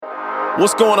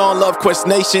What's going on, Love Quest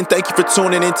Nation? Thank you for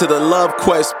tuning into the Love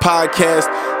Quest podcast.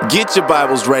 Get your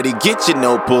Bibles ready, get your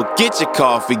notebook, get your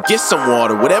coffee, get some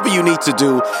water, whatever you need to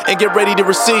do, and get ready to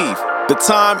receive. The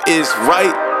time is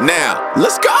right now.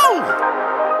 Let's go!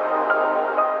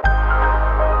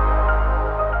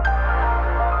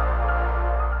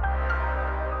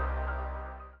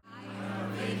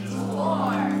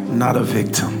 Not a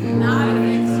victim.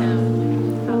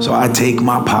 So I take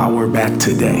my power back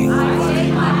today.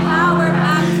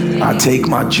 I take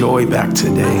my joy back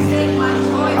today.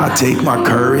 I take my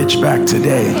courage back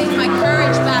today.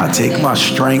 I take my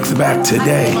strength back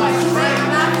today.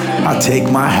 I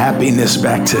take my happiness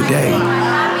back today.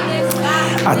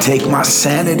 I take my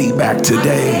sanity back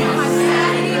today.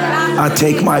 I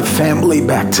take my family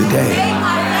back today.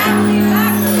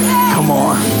 Come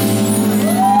on.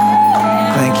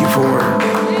 Thank you for it.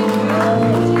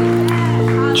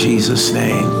 In Jesus'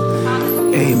 name.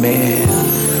 Amen.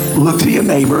 Look to your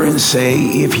neighbor and say,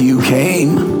 if you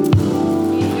came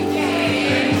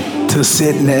to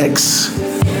sit next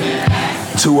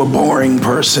to a boring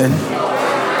person,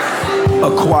 a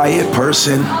quiet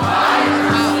person,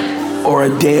 or a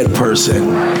dead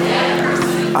person,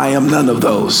 I am none of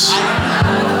those.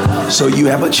 So you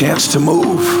have a chance to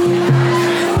move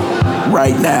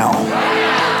right now.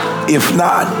 If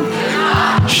not,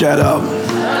 shut up.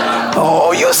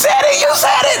 Oh, you said it, you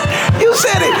said it, you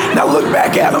said it. Now look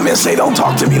back at them and say, don't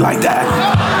talk to me like that.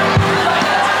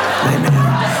 Amen.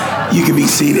 You can be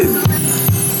seated.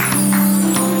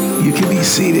 You can be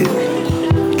seated.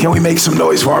 Can we make some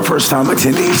noise for our first time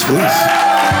attendees, please?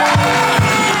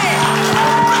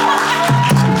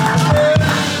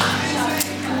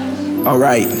 All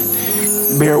right.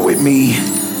 Bear with me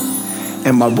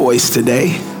and my voice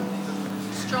today.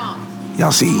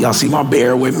 Y'all see my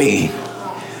bear with me.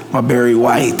 My Barry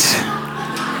White.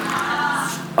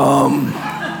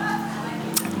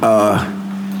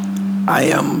 I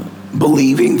am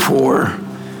believing for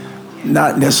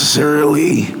not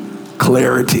necessarily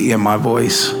clarity in my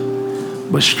voice,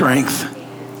 but strength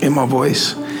in my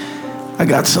voice. I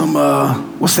got some,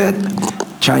 what's that?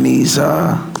 Chinese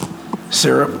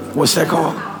syrup. What's that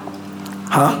called?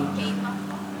 Huh?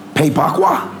 Pei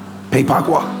Pakwa? Pei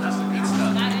Pakwa?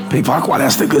 Pei Pakwa,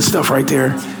 that's the good stuff right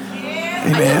there.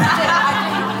 Amen.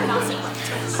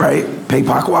 Right? Pei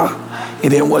Pakwa.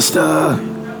 And then what's the...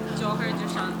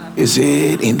 Is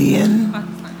it Indian?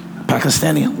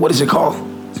 Pakistani? What is it called?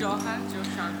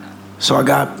 So I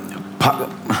got...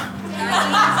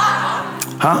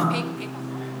 Huh?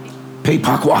 Pei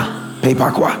Pakwa. Pei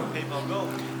Pakwa.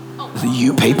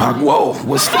 You Pei Pakwa.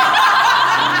 What's the...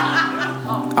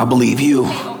 I believe you.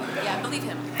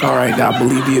 All right, I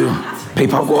believe you. Pei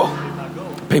Pakwa.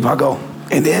 Pei Pakwa.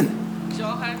 And then...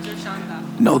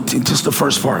 No, just the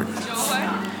first part.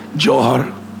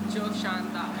 Johar.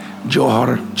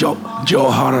 Johar.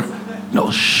 Johar. No,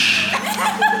 shh.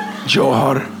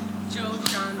 Johar.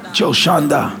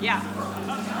 Joshanda.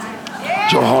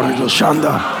 Johar.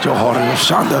 Joshanda. Johar.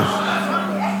 Joshanda.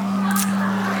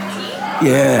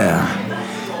 Yeah.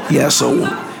 Yeah, so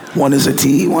one is a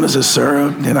tea, one is a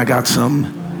syrup. Then I got some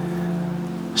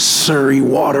Surrey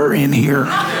water in here.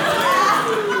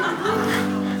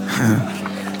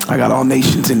 I got all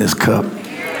nations in this cup.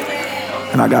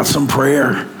 And I got some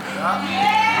prayer.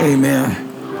 Amen.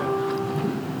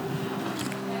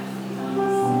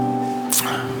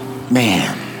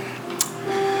 Man.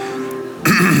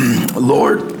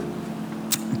 Lord,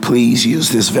 please use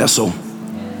this vessel.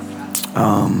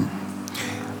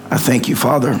 I thank you,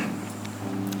 Father,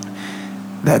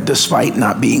 that despite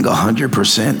not being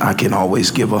 100%, I can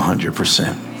always give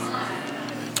 100%.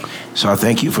 So I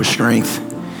thank you for strength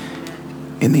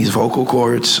in these vocal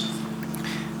cords.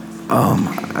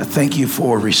 I thank you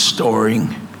for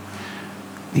restoring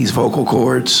these vocal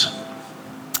cords.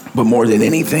 But more than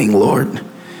anything, Lord,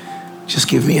 just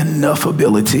give me enough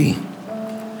ability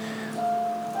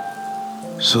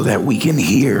so that we can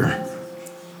hear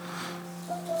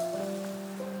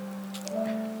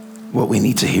what we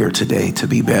need to hear today, to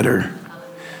be better,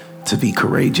 to be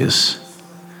courageous,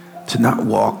 to not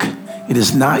walk. It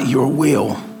is not your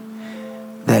will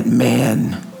that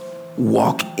man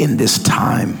walk in this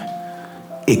time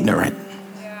ignorant.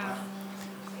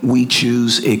 We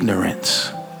choose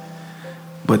ignorance,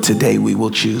 but today we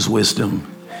will choose wisdom,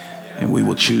 and we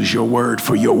will choose your word,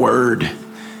 for your word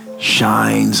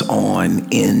shines on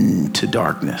into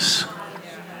darkness,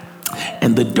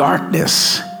 and the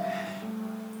darkness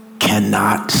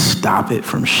cannot stop it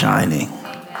from shining.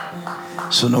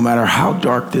 So no matter how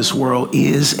dark this world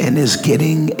is and is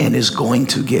getting and is going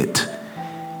to get,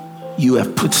 you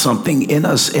have put something in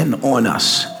us and on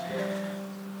us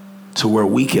to where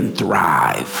we can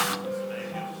thrive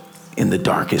in the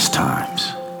darkest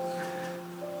times.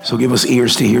 So give us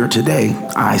ears to hear today,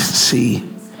 eyes to see,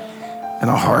 and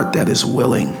a heart that is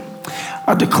willing.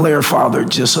 I declare, Father,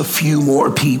 just a few more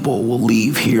people will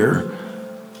leave here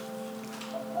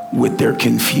with their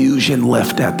confusion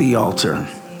left at the altar.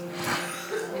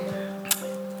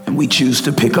 And we choose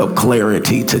to pick up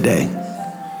clarity today.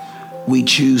 We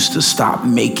choose to stop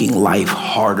making life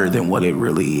harder than what it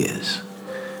really is.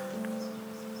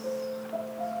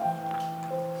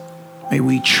 May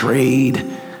we trade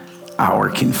our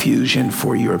confusion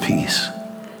for your peace.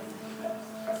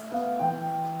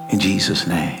 In Jesus'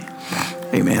 name,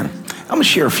 amen. I'm going to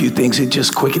share a few things that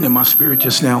just quickened in my spirit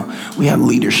just now. We had a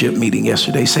leadership meeting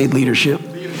yesterday. Say leadership.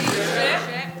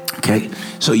 Okay,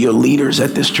 so your leaders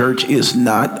at this church is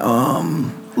not a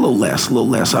little less.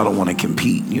 I don't want to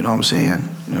compete. You know what I'm saying?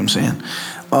 You know what I'm saying?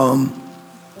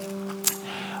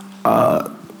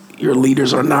 Your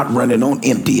leaders are not running on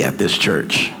empty at this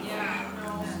church.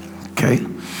 Okay,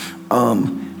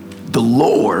 the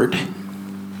Lord.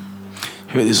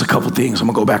 Here's a couple things. I'm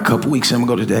gonna go back a couple weeks. I'm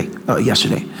gonna go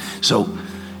yesterday. So,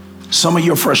 some of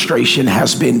your frustration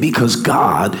has been because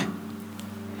God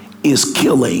is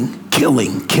killing.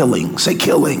 Say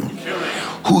killing.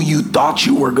 Who you thought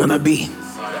you were gonna be.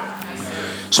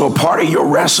 So a part of your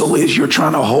wrestle is you're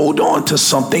trying to hold on to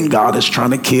something God is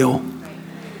trying to kill.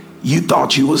 You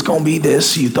thought you was going to be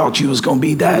this. You thought you was going to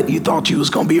be that. You thought you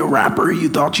was going to be a rapper. You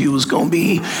thought you was going to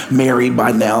be married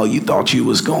by now. You thought you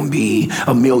was going to be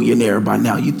a millionaire by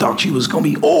now. You thought you was going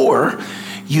to be, or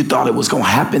you thought it was going to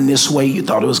happen this way. You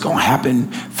thought it was going to happen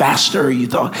faster.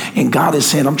 And God is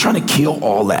saying, I'm trying to kill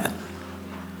all that.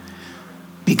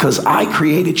 Because I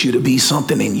created you to be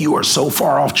something and you are so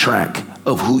far off track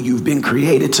of who you've been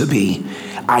created to be.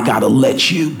 I got to let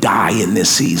you die in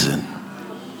this season.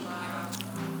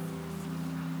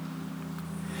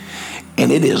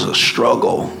 And it is a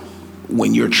struggle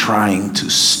when you're trying to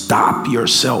stop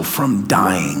yourself from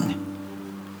dying.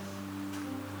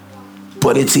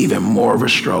 But it's even more of a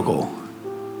struggle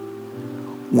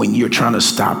when you're trying to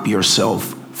stop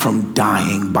yourself from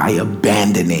dying by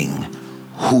abandoning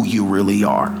who you really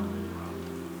are.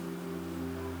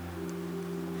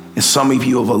 And some of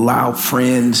you have allowed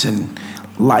friends and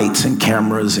lights and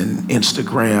cameras and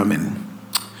Instagram and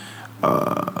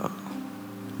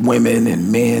women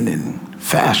and men and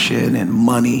fashion and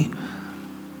money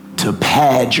to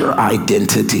pad your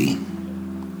identity.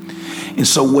 And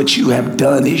so what you have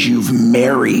done is you've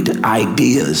married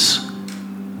ideas.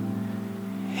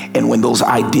 And when those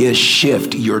ideas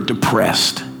shift, you're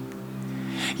depressed.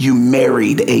 You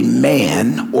married a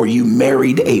man or you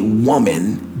married a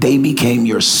woman, they became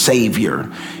your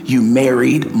savior. You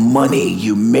married money,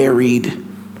 you married.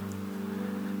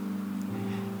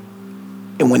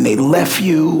 And when they left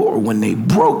you or when they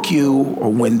broke you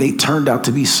or when they turned out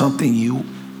to be something you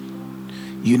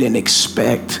didn't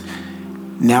expect,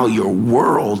 now your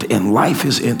world and life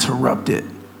is interrupted.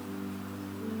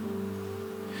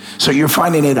 So you're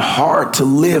finding it hard to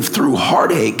live through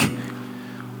heartache.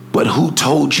 But who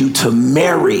told you to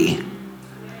marry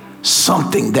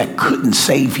something that couldn't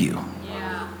save you?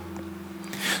 Yeah.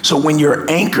 So when you're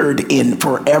anchored in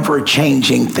forever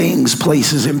changing things,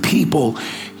 places, and people,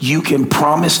 you can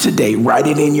promise today, write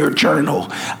it in your journal,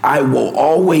 I will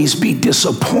always be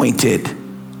disappointed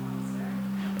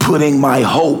putting my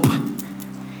hope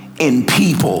in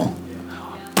people,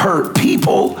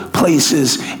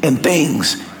 places, and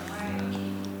things.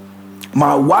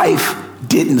 My wife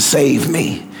didn't save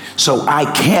me. So I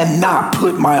cannot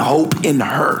put my hope in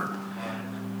her.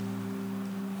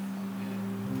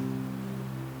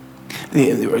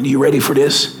 Are you ready for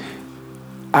this?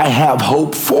 I have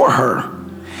hope for her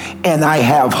and I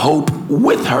have hope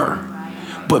with her,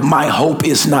 but my hope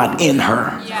is not in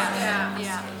her.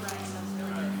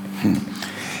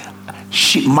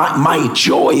 My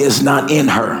joy is not in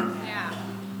her.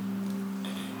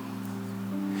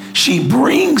 She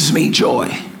brings me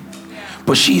joy.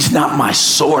 But she's not my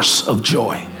source of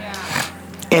joy.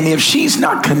 And if she's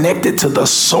not connected to the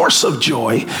source of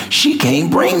joy, she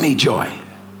can't bring me joy.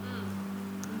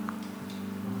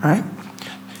 All right?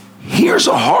 Here's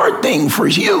a hard thing for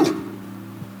you.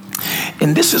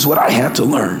 And this is what I had to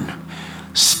learn.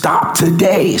 Stop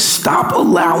today. Stop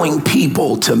allowing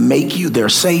people to make you their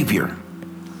savior.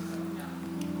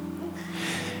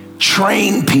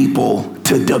 Train people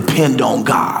to depend on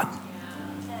God.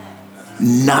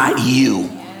 Not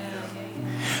you,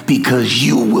 because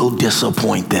you will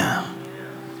disappoint them.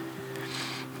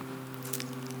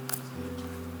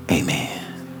 Amen.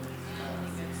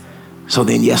 So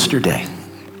then yesterday,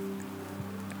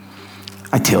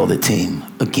 I tell the team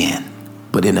again,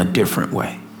 but in a different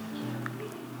way.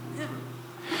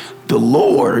 The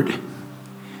Lord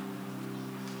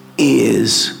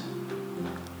is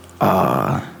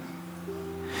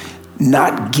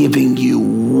not giving you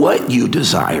what you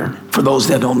desire. For those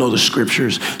that don't know the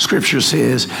scriptures, scripture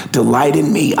says, delight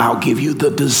in me, I'll give you the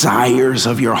desires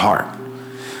of your heart.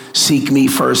 Seek me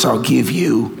first, I'll give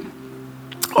you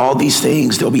all these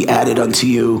things, they'll be added unto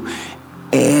you.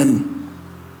 And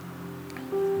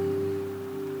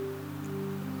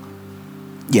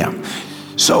yeah,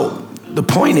 so the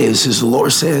point is the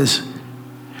Lord says,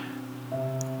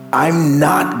 I'm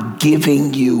not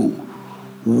giving you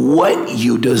what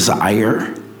you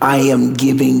desire. I am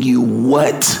giving you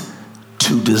what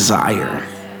to desire.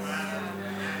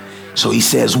 So he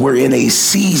says, we're in a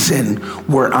season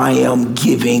where I am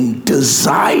giving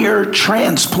desire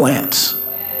transplants.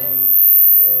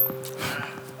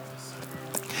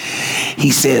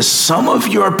 He says, some of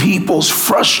your people's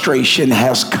frustration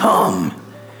has come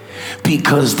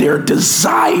because their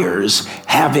desires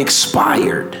have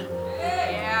expired.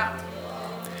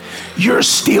 You're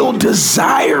still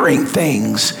desiring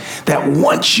things that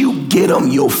once you get them,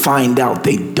 you'll find out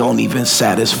they don't even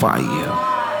satisfy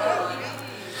you.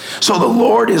 So the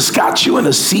Lord has got you in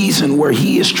a season where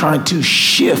he is trying to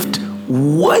shift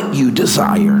what you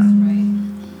desire.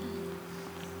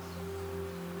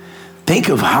 Think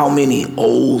of how many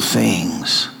old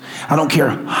things. I don't care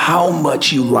how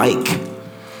much you like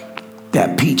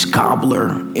that peach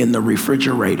cobbler in the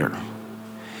refrigerator.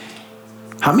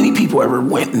 How many people ever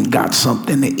went and got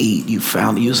something to eat? You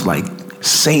found you was like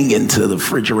singing to the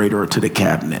refrigerator or to the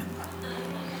cabinet.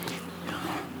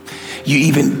 You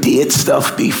even did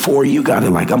stuff before you got it,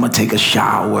 like I'm gonna take a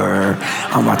shower,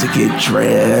 I'm about to get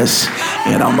dressed,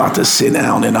 and I'm about to sit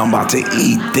down and I'm about to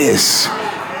eat this.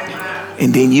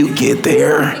 And then you get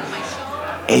there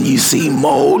and you see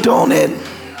mold on it.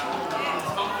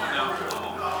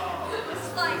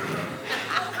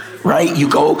 Right? You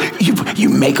go, you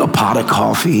make a pot of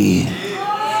coffee.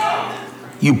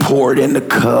 You pour it in the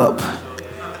cup.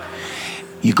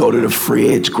 You go to the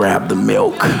fridge, grab the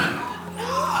milk.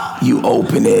 You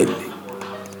open it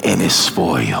and it's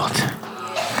spoiled.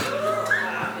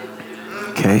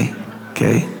 Okay.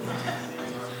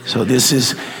 So this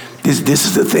is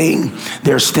the thing.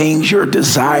 There's things you're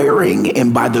desiring,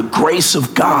 and by the grace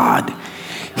of God,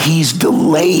 he's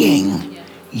delaying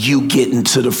you getting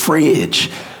to the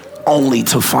fridge, only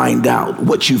to find out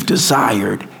what you've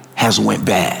desired has went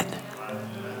bad.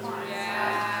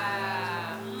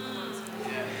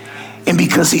 And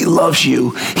because he loves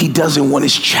you, he doesn't want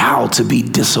his child to be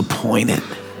disappointed,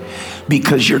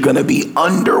 because you're going to be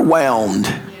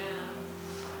underwhelmed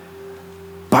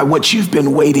by what you've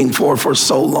been waiting for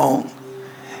so long.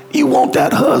 You want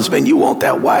that husband, you want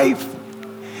that wife,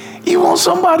 you want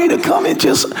somebody to come and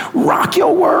just rock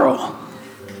your world.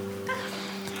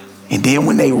 And then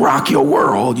when they rock your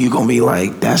world, you're going to be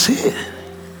like, that's it.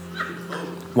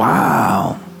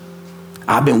 Wow.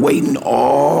 I've been waiting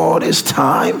all this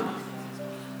time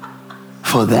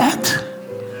for that.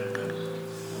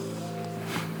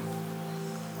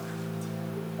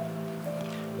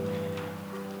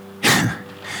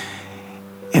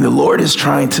 And the Lord is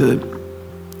trying to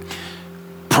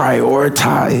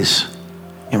prioritize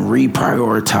and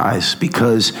reprioritize,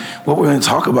 because what we're going to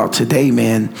talk about today,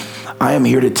 man, I am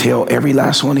here to tell every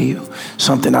last one of you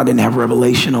something I didn't have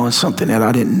revelation on, something that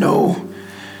I didn't know.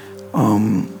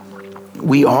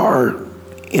 We are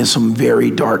in some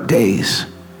very dark days.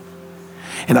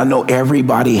 And I know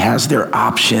everybody has their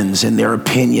options and their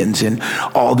opinions and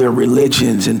all their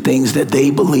religions and things that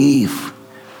they believe.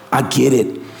 I get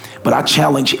it. But I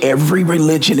challenge every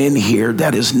religion in here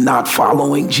that is not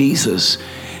following Jesus.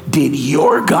 Did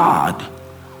your God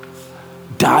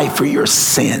die for your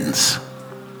sins?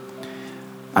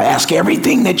 I ask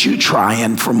everything that you try,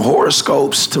 and from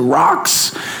horoscopes to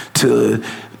rocks to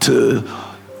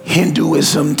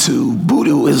Hinduism to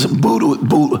Buddhism,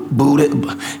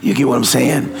 Buddha, you get what I'm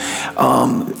saying?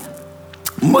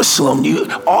 Muslim,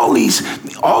 all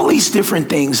these different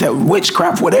things, that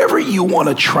witchcraft, whatever you want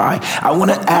to try. I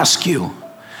want to ask you,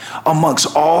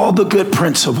 amongst all the good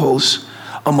principles,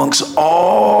 amongst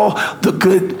all the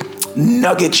good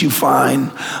nuggets you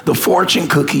find, the fortune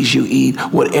cookies you eat,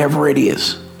 whatever it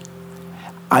is,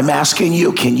 I'm asking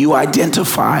you, can you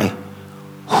identify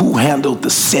who handled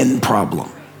the sin problem?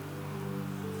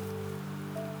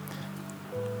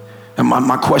 And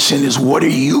my question is, what are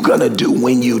you going to do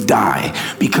when you die?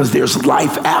 Because there's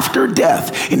life after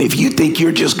death. And if you think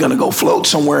you're just going to go float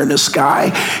somewhere in the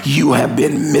sky, you have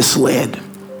been misled.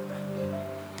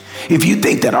 If you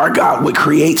think that our God would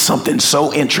create something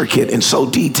so intricate and so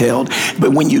detailed,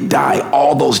 but when you die,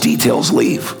 all those details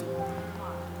leave.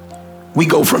 We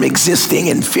go from existing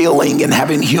and feeling and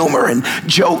having humor and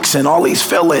jokes and all these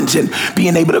fill-ins and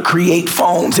being able to create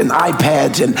phones and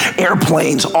iPads and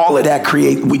airplanes, all of that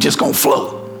we just gonna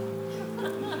float.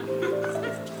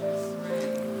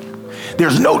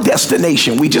 There's no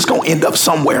destination. We just gonna end up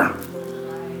somewhere.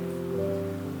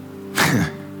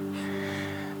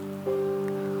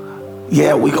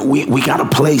 Yeah, we got a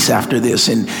place after this,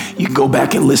 and you can go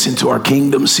back and listen to our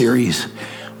Kingdom series.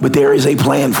 But there is a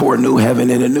plan for a new heaven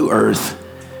and a new earth.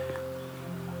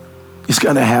 It's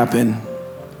going to happen.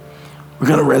 We're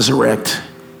going to resurrect.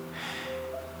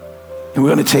 And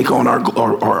we're going to take on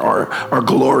our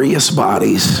glorious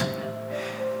bodies.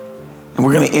 And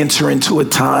we're going to enter into a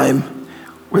time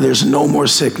where there's no more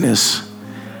sickness,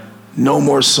 no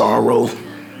more sorrow,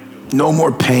 no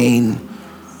more pain.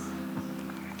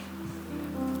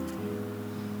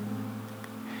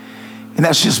 And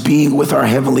that's just being with our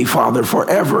Heavenly Father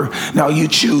forever. Now you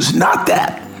choose not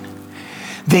that.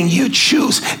 Then you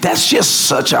choose. That's just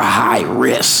such a high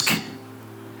risk.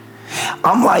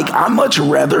 I'd much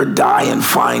rather die and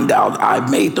find out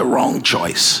I've made the wrong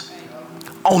choice.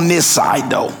 On this side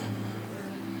though.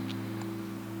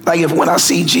 Like when I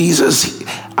see Jesus,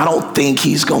 I don't think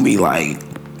he's going to be like,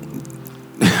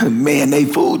 man, they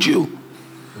fooled you.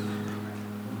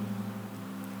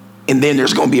 And then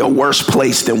there's going to be a worse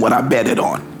place than what I betted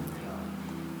on.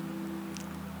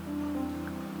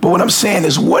 But what I'm saying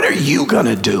is, what are you going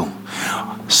to do?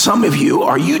 Some of you,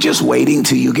 are you just waiting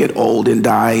till you get old and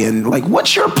die? And like,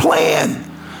 what's your plan?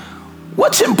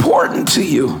 What's important to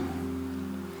you?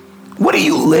 What are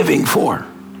you living for?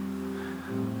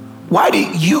 Why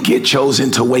did you get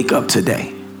chosen to wake up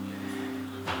today?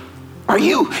 Are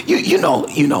you know,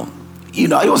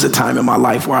 it was a time in my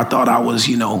life where I thought I was,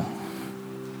 you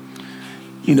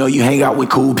hang out with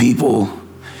cool people,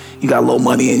 you got a little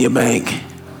money in your bank,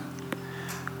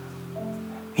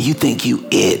 and you think you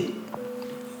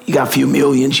got a few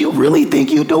millions, you really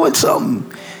think you're doing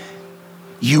something.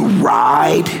 You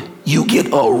get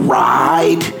a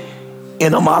ride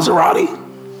in a Maserati.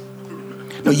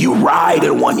 No, you ride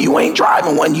in one, you ain't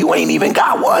driving one, you ain't even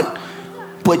got one,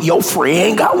 but your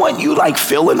friend got one, you like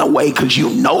feeling away because you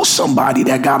know somebody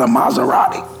that got a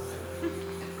Maserati.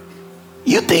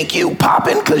 You think you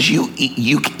popping because you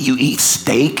eat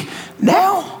steak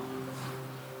now?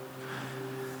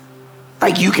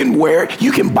 Like you can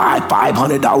buy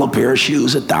 $500 pair of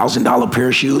shoes, $1,000 pair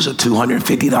of shoes, a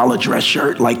 $250 dress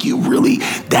shirt. Like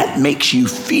that makes you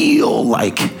feel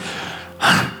like,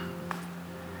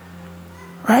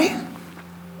 right?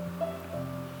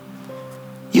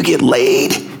 You get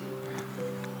laid.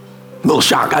 Little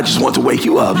shock, I just want to wake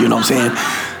you up, you know what I'm saying?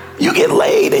 You get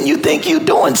laid and you think you're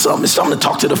doing something. It's something to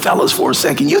talk to the fellas for a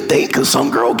second. You think because some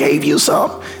girl gave you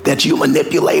something that you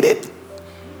manipulated.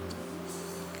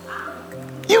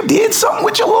 You did something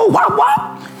with your little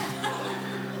wop.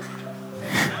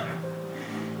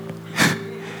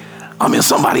 I'm in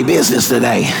somebody's business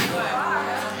today.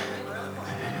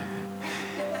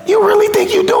 You really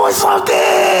think you're doing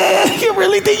something? You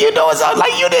really think you're doing something?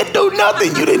 Like you didn't do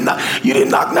nothing. You didn't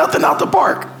knock nothing out the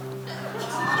park.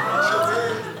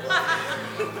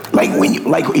 Like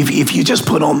if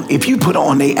you put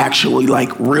on a actually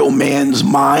like real man's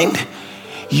mind,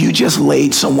 you just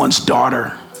laid someone's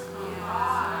daughter.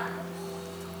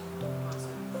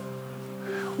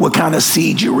 What kind of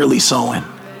seed you really sowing?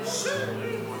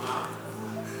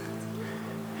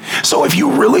 So if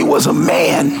you really was a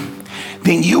man,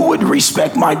 then you would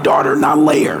respect my daughter, not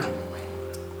lay her.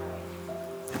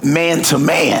 Man to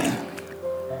man.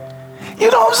 You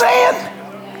know what I'm saying?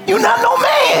 You're not no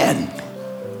man.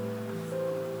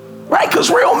 Right? Because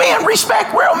real men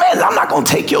respect real men. I'm not going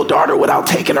to take your daughter without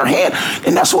taking her hand.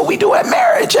 And that's what we do at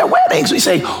marriage, at weddings. We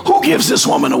say, who gives this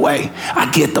woman away?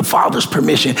 I get the father's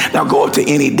permission. Now go up to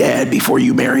any dad before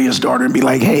you marry his daughter and be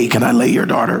like, hey, can I lay your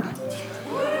daughter?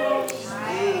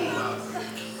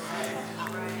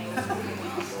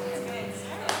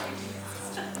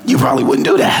 You probably wouldn't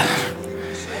do that.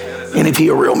 And if he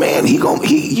a real man, you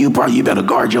better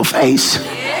guard your face.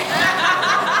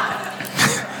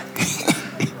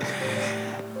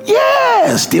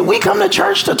 Yes. Did we come to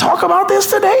church to talk about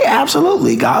this today?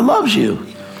 Absolutely. God loves you.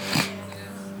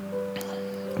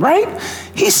 Right?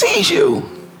 He sees you.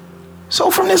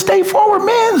 So from this day forward,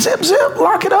 man, zip,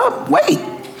 lock it up, wait.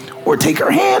 Or take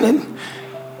her hand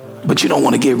but you don't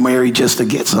want to get married just to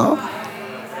get some.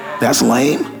 That's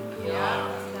lame.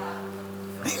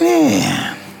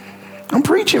 Man, I'm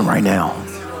preaching right now.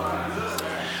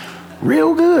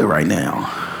 Real good right now.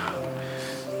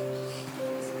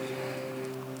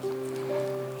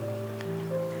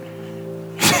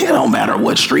 don't matter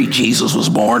what street Jesus was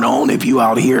born on, if you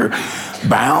out here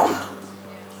bound.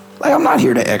 Like, I'm not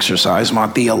here to exercise my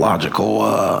theological,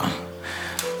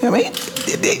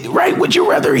 right? Would you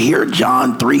rather hear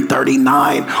John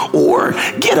 3:39 or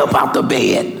get up out the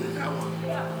bed?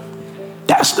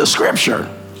 That's the scripture.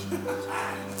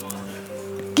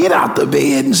 Get out the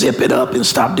bed and zip it up and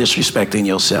stop disrespecting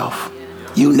yourself.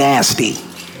 You nasty.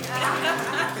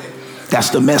 That's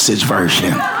the Message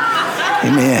version.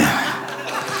 Amen.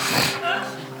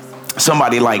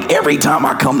 Somebody like, every time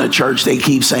I come to church, they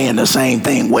keep saying the same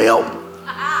thing. Well,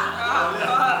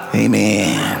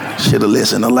 amen. Should have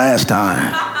listened the last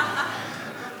time.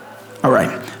 All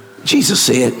right. Jesus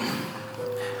said,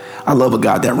 I love a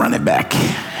God that run it back.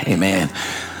 Amen.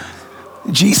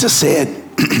 Jesus said,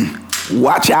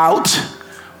 watch out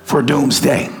for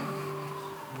doomsday.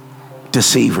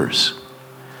 Deceivers.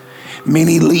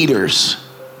 Many leaders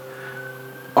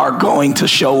are going to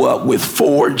show up with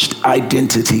forged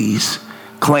identities,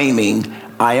 claiming,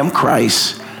 I am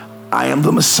Christ, I am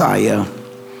the Messiah,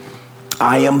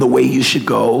 I am the way you should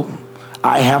go,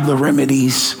 I have the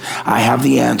remedies, I have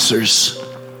the answers.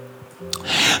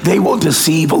 They will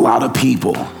deceive a lot of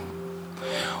people.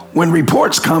 When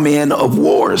reports come in of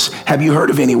wars, have you heard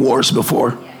of any wars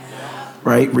before?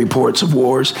 Right? Reports of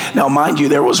wars. Now, mind you,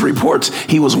 there was reports.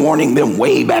 He was warning them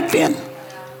way back then.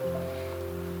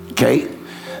 Okay?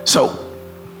 So,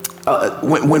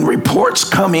 when reports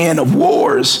come in of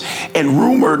wars and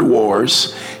rumored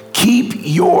wars, keep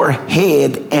your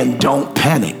head and don't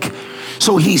panic.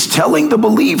 So he's telling the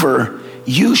believer,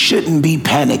 you shouldn't be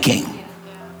panicking.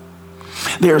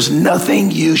 There's nothing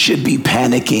you should be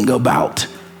panicking about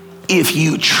if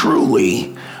you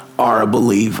truly are a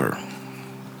believer.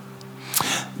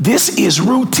 This is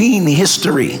routine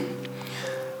history.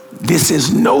 This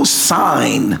is no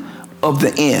sign of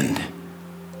the end.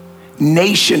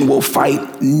 Nation will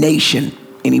fight nation.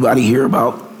 Anybody hear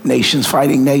about nations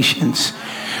fighting nations?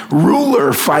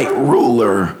 Ruler fight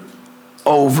ruler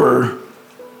over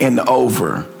and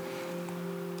over.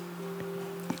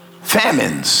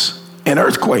 Famines and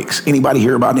earthquakes. Anybody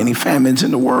hear about any famines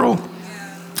in the world?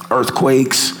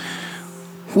 Earthquakes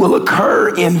will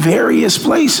occur in various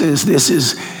places. This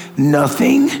is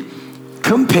nothing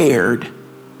compared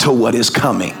to what is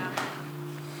coming.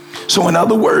 So in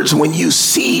other words, when you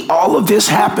see all of this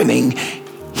happening,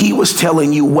 he was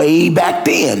telling you way back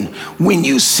then, when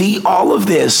you see all of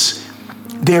this,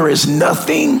 there is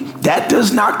nothing that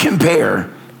does not compare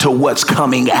to what's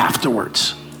coming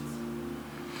afterwards.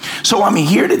 So I'm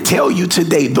here to tell you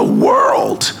today, the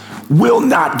world will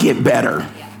not get better.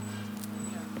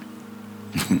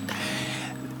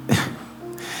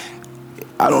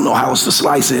 I don't know how else to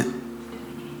slice it.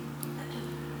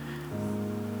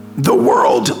 The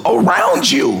world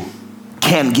around you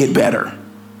can get better.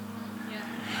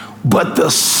 But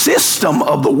the system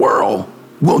of the world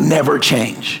will never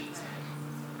change.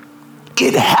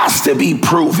 It has to be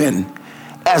proven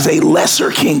as a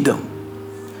lesser kingdom.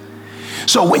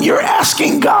 So when you're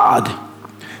asking God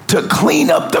to clean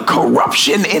up the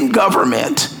corruption in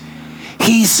government,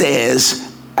 he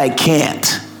says, I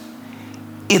can't.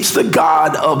 It's the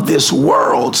God of this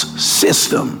world's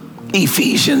system.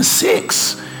 Ephesians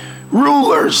 6.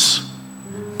 Rulers,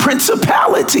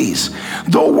 principalities.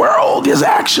 The world is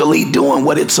actually doing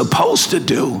what it's supposed to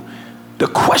do. The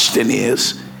question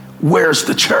is, where's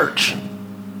the church?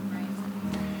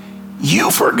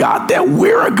 You forgot that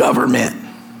we're a government.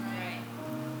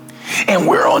 And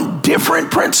we're on different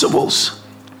principles.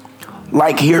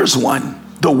 Like here's one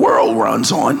the world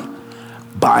runs on: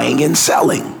 buying and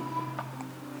selling.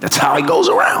 That's how it goes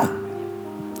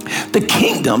around. The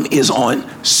kingdom is on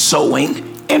sowing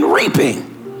and reaping.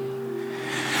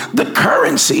 The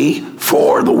currency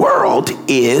for the world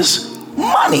is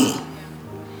money.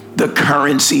 The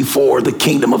currency for the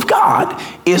kingdom of God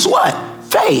is what?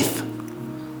 Faith.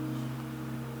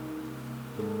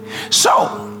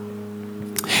 So,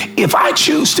 if I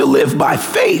choose to live by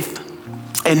faith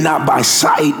and not by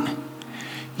sight,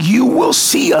 you will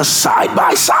see us side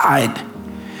by side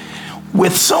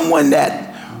with someone that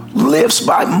lives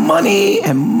by money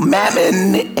and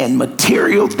mammon and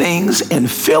material things and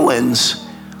fill-ins.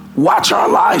 Watch our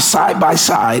lives side by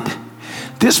side.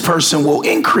 This person will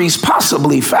increase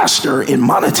possibly faster in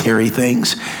monetary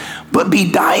things, but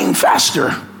be dying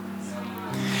faster.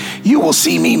 You will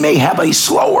see me may have a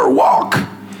slower walk,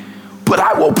 but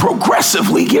I will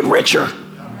progressively get richer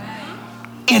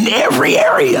in every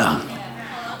area.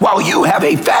 While you have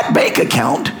a fat bank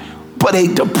account, but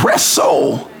a depressed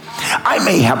soul, I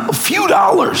may have a few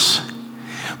dollars,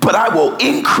 but I will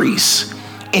increase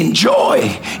in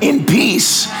joy, in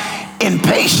peace, in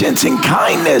patience, in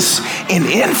kindness, in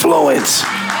influence.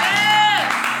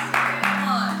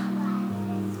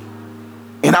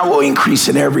 And I will increase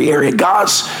in every area.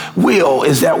 God's will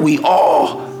is that we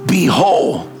all be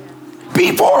whole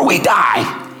before we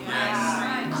die.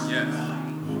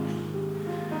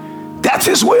 That's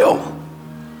his will.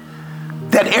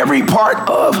 That every part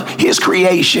of his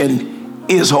creation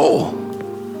is whole.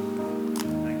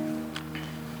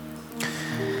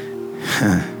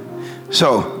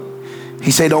 So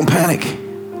he said, don't panic.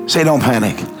 Say, don't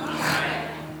panic.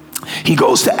 He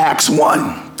goes to Acts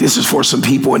 1. This is for some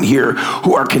people in here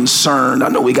who are concerned. I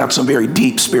know we got some very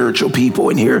deep spiritual people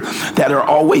in here that are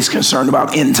always concerned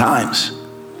about end times.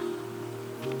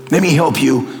 Let me help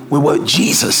you with what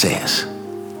Jesus says.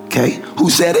 Okay? Who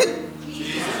said it?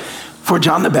 Jesus. For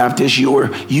John the Baptist,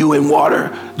 you in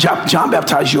water. John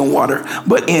baptized you in water.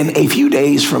 But in a few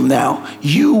days from now,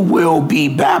 you will be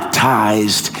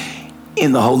baptized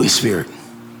in the Holy Spirit.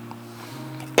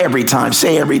 Every time.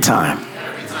 Say every time.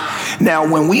 Now,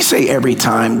 when we say every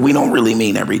time, we don't really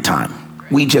mean every time.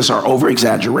 We just are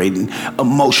over-exaggerating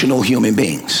emotional human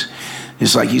beings.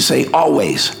 It's like you say,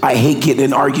 always. I hate getting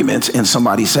in arguments and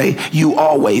somebody say, you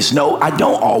always. No, I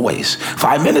don't always.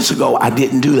 5 minutes ago, I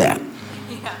didn't do that.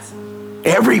 Yes.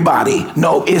 Everybody.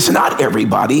 No, it's not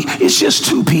everybody. It's just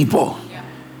two people.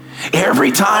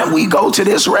 Every time we go to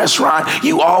this restaurant,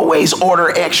 you always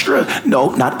order extra. No,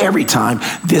 not every time.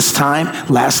 This time,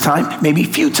 last time, maybe a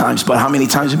few times. But how many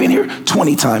times have you been here?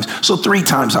 20 times. So 3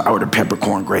 times I ordered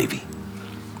peppercorn gravy.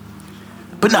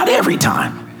 But not every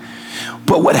time.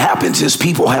 But what happens is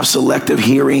people have selective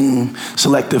hearing,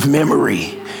 selective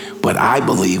memory. But I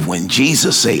believe when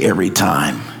Jesus say every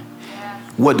time,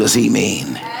 what does he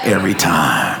mean? Every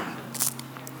time.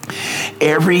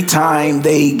 Every time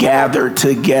they gather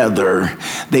together,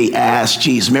 they ask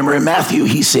Jesus. Remember in Matthew,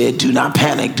 he said, do not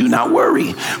panic, do not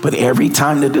worry. But every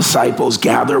time the disciples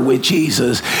gather with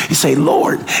Jesus, he say,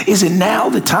 Lord, is it now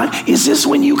the time? Is this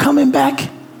when you coming back?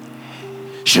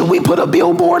 Should we put a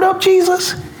billboard up,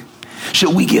 Jesus?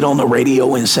 Should we get on the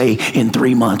radio and say, in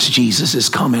 3 months, Jesus is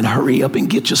coming, hurry up and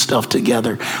get your stuff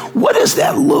together? What does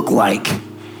that look like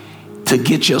to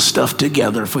get your stuff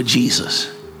together for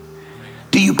Jesus?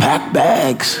 Do you pack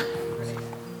bags?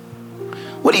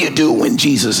 What do you do when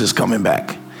Jesus is coming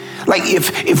back? Like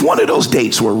if one of those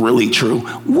dates were really true,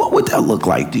 what would that look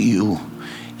like? Do you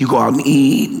go out and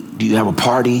eat? Do you have a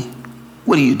party?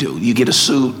 What do? You get a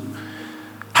suit?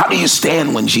 How do you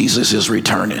stand when Jesus is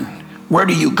returning? Where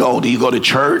do you go? Do you go to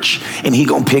church and he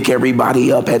gonna pick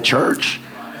everybody up at church?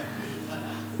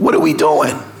 What are we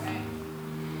doing?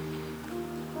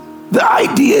 The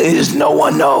idea is no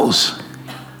one knows.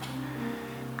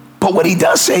 But what he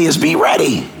does say is be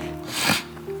ready.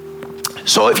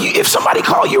 So if somebody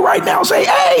call you right now, say,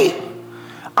 hey,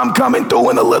 I'm coming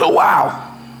through in a little while.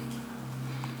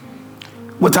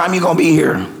 What time you gonna be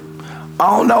here?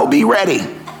 I don't know, be ready.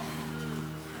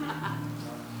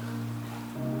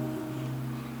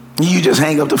 You just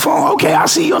hang up the phone. Okay, I'll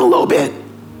see you in a little bit.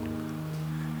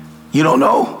 You don't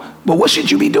know, but what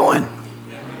should you be doing?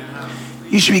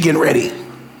 You should be getting ready.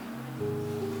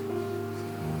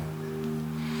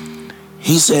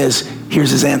 He says,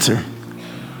 here's his answer.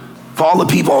 For all the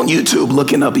people on YouTube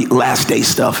looking up last day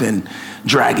stuff and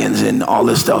dragons and all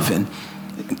this stuff, and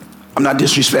I'm not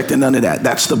disrespecting none of that.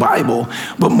 That's the Bible.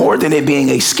 But more than it being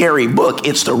a scary book,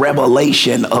 it's the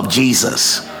revelation of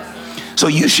Jesus. So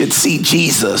you should see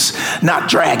Jesus, not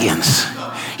dragons.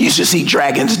 You should see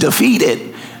dragons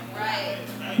defeated.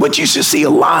 But you should see a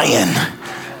lion.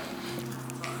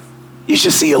 You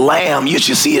should see a lamb. You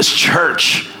should see his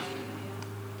church.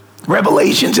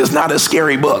 Revelations is not a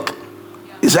scary book.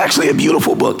 It's actually a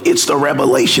beautiful book. It's the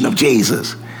revelation of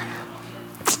Jesus.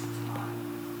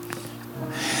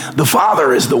 The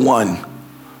Father is the one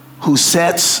who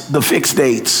sets the fixed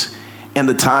dates and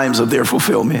the times of their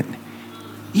fulfillment.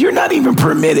 You're not even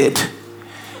permitted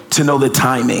to know the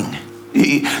timing.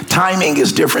 Timing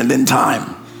is different than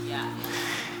time.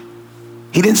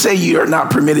 He didn't say you're not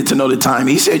permitted to know the time.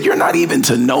 He said you're not even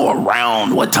to know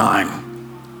around what time.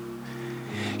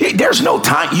 There's no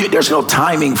time. There's no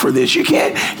timing for this. You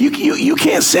can't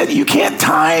set. You can't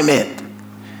time it.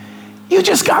 You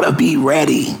just gotta be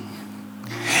ready,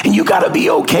 and you gotta be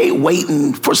okay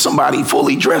waiting for somebody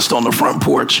fully dressed on the front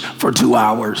porch for 2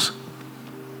 hours.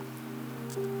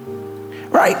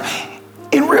 Right?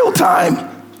 In real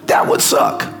time, that would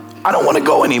suck. I don't want to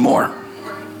go anymore.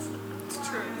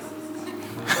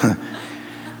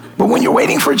 But when you're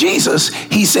waiting for Jesus,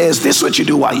 he says, this is what you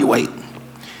do while you wait.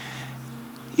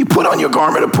 You put on your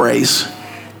garment of praise.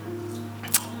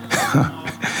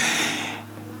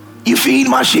 You feed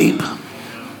my sheep.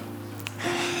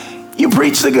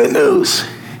 preach the good news.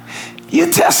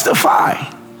 You testify.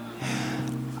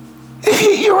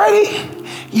 You ready?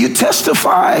 You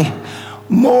testify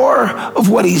more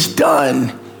of what he's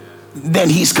done than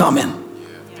he's coming.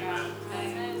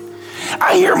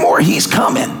 I hear more he's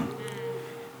coming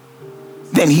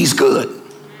than he's good.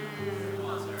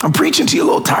 I'm preaching to you a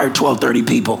little tired 12:30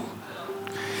 people.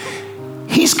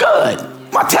 He's good.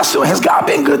 My testimony, has God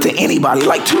been good to anybody?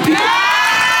 Like 2 people.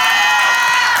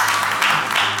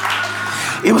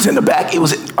 It was in the back. I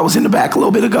was in the back a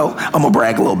little bit ago. I'm gonna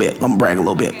brag a little bit. I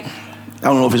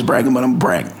don't know if it's bragging, but I'm gonna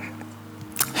brag.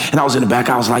 And I was in the back.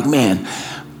 I was like, man,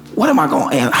 how am I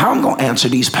gonna answer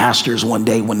these pastors one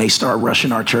day when they start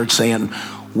rushing our church saying,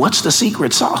 what's the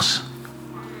secret sauce?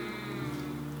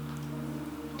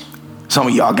 Some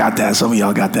of y'all got that. Some of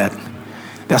y'all got that.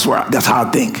 That's how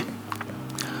I think.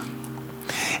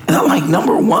 And I'm like,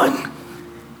 number one,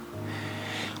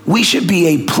 we should be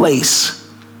a place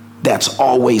that's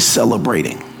always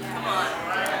celebrating.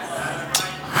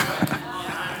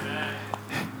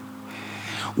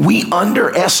 We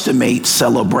underestimate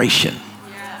celebration.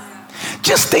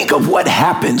 Just think of what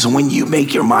happens when you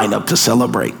make your mind up to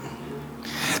celebrate.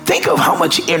 Think of how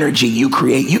much energy you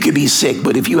create. You could be sick,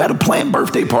 but if you had a planned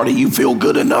birthday party, you feel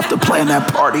good enough to plan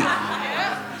that party.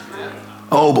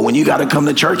 Oh, but when you got to come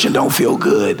to church and don't feel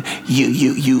good,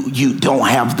 you don't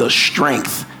have the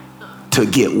strength to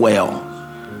get well.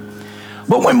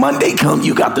 But when Monday comes,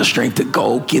 you got the strength to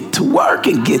go get to work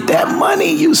and get that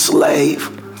money, you slave.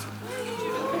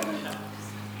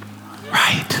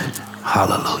 Right.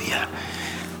 Hallelujah.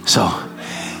 So,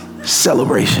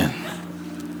 celebration.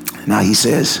 Now he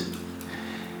says,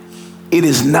 it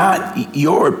is not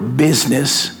your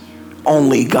business,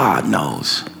 only God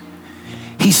knows.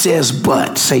 He says,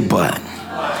 but, say but.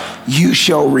 You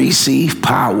shall receive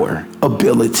power,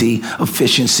 ability,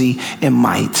 efficiency, and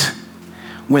might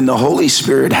when the Holy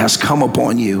Spirit has come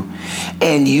upon you,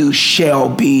 and you shall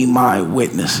be my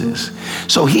witnesses.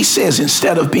 So he says,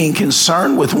 instead of being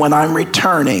concerned with when I'm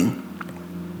returning,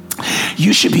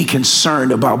 you should be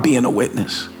concerned about being a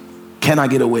witness. Can I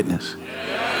get a witness?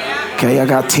 Okay, I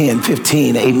got 10,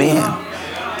 15, amen.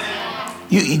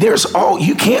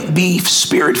 You can't be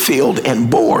spirit-filled and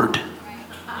bored.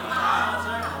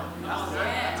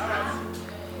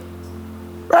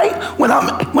 Right? When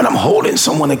I'm holding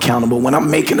someone accountable, when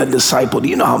I'm making a disciple, do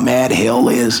you know how mad hell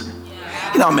is?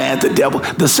 You know how mad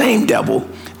the same devil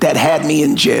that had me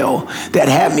in jail, that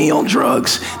had me on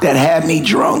drugs, that had me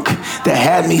drunk, that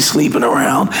had me sleeping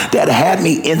around, that had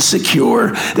me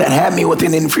insecure, that had me with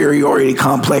an inferiority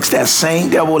complex, that same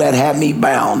devil that had me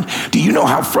bound. Do you know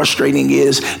how frustrating it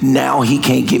is? Now he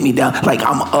can't get me down. Like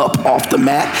I'm up off the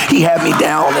mat. He had me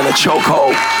down in a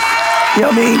chokehold. You know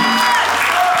what I mean?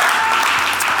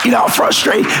 You know how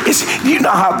frustrating you know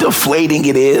how deflating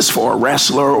it is for a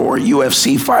wrestler or a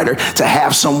UFC fighter to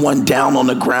have someone down on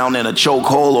the ground in a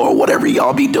chokehold or whatever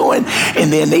y'all be doing,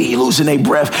 and then they losing their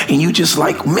breath, and you just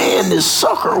like, man, this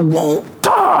sucker won't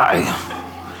die.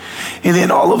 And then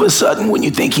all of a sudden, when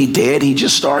you think he dead, he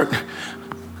just start,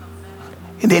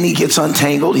 and then he gets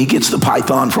untangled. He gets the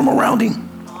python from around him,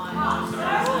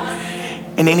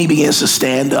 and then he begins to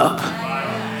stand up.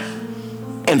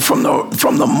 And from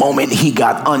the moment he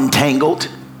got untangled,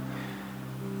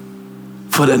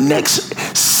 for the next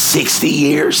 60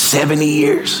 years, 70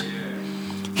 years,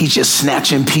 he's just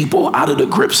snatching people out of the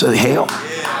grips of hell.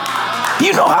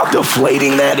 You know how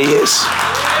deflating that is?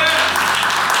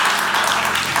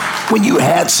 When you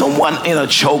had someone in a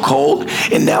chokehold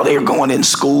and now they're going in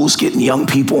schools getting young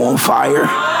people on fire.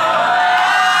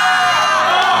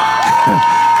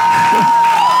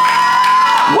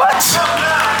 What?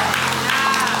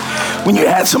 When you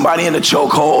had somebody in a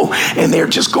chokehold and they're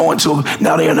just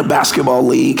now they're in a basketball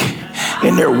league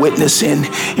and they're witnessing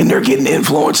and they're getting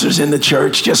influencers in the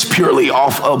church just purely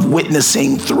off of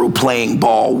witnessing through playing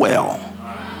ball well.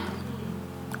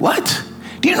 What?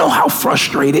 Do you know how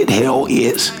frustrated hell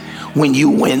is when you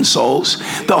win souls?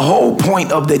 The whole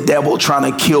point of the devil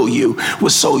trying to kill you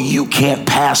was so you can't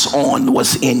pass on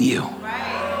what's in you.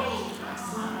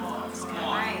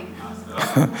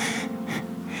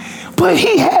 But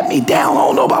he had me down. I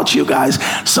don't know about you guys.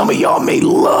 Some of y'all may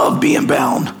love being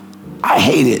bound. I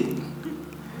hate it.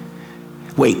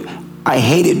 Wait, I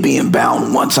hated being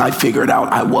bound once I figured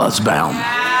out I was bound.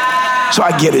 So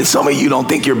I get it. Some of you don't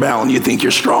think you're bound. You think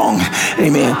you're strong.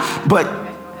 Amen. But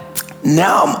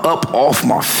now I'm up off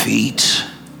my feet.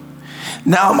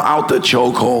 Now I'm out the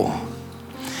chokehold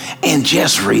and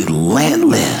just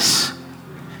relentless.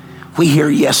 We hear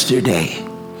yesterday,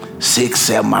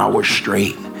 6-7 hours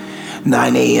straight.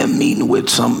 9 a.m. meeting with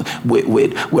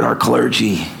our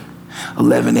clergy.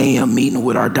 11 a.m. meeting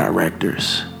with our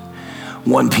directors.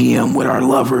 1 p.m. with our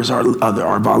lovers,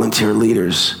 our volunteer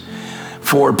leaders.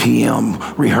 4 p.m.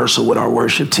 rehearsal with our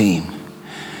worship team.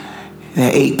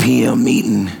 At 8 p.m.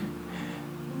 meeting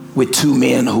with 2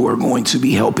 men who are going to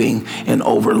be helping and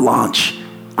launch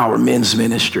our men's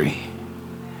ministry.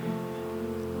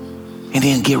 And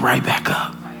then get right back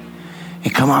up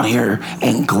and come out here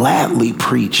and gladly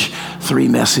preach 3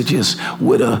 messages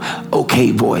with a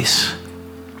okay voice.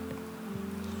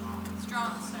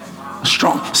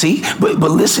 Strong. See, but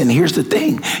listen, here's the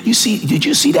thing. Did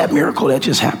you see that miracle that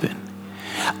just happened?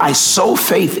 I sow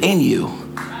faith in you.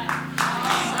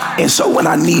 And so when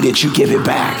I need it, you give it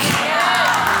back.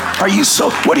 What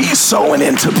are you sowing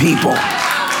into people?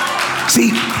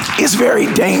 See, it's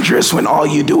very dangerous when all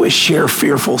you do is share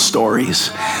fearful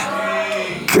stories,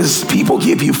 because people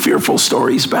give you fearful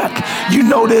stories back. Do you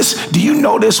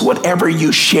notice whatever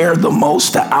you share the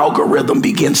most, the algorithm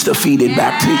begins to feed it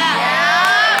back to you?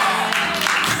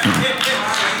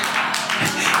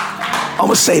 I'm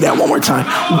going to say that one more time.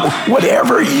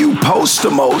 Whatever you post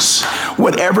the most,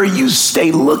 whatever you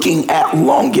stay looking at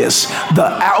longest, the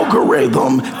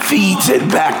algorithm feeds it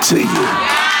back to you.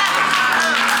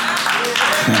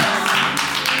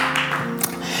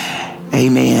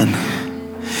 Amen.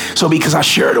 So because I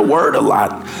share the word a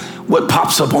lot, what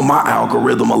pops up on my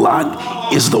algorithm a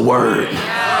lot is the word.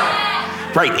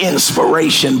 Right?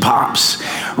 Inspiration pops,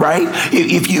 right?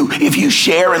 If you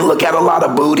share and look at a lot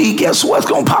of booty, guess what's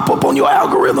going to pop up on your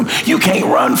algorithm? You can't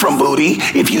run from booty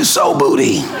if you sow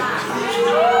booty.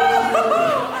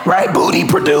 Right? Booty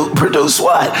produce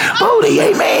what? Booty,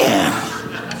 amen.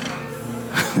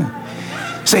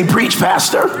 Say, preach,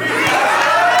 pastor.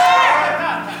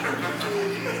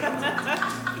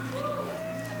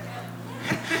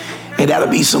 Hey, that'll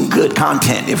be some good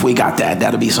content if we got that.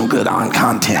 That'll be some good on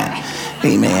content.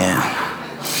 Amen.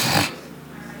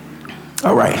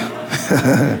 All right.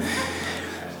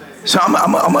 So I'm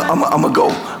gonna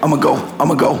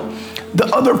go. The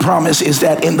other promise is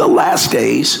that in the last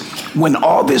days, when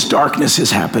all this darkness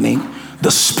is happening,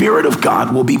 the Spirit of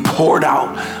God will be poured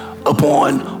out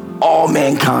upon all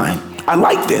mankind. I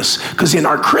like this because in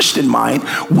our Christian mind,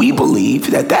 we believe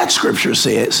that scripture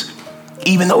says,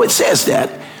 even though it says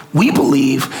that, we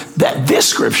believe that this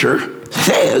scripture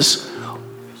says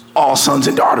all sons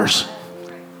and daughters.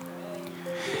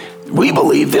 We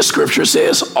believe this scripture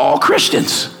says all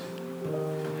Christians.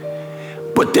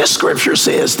 But this scripture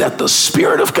says that the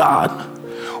Spirit of God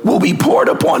will be poured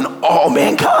upon all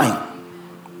mankind.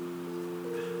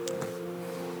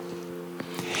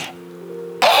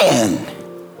 And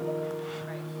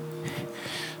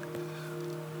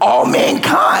all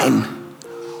mankind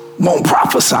won't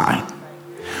prophesy.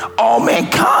 All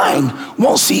mankind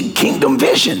won't see kingdom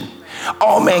vision.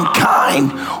 All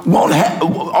mankind won't have,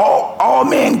 all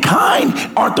mankind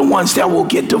aren't the ones that will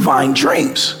get divine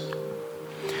dreams.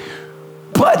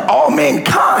 But all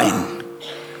mankind,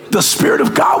 the Spirit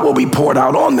of God will be poured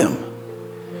out on them.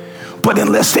 But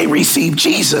unless they receive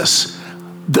Jesus,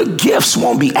 the gifts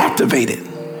won't be activated.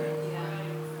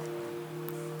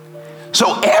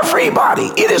 So everybody,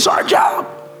 it is our job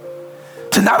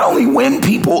to not only win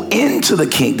people into the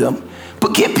kingdom,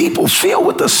 but get people filled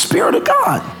with the Spirit of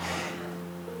God.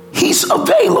 He's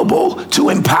available to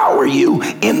empower you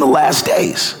in the last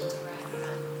days.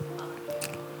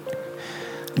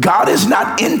 God is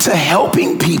not into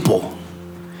helping people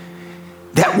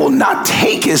that will not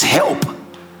take his help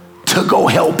to go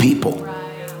help people.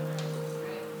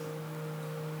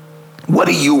 What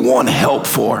do you want help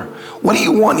for? What do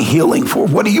you want healing for?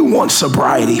 What do you want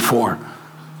sobriety for?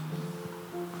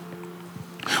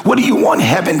 What do you want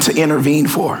heaven to intervene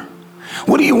for?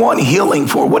 What do you want healing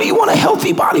for? What do you want a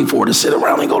healthy body for? To sit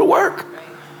around and go to work?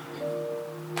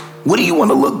 What do you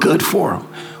want to look good for?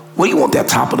 What do you want that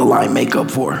top of the line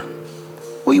makeup for?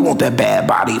 What do you want that bad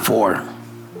body for?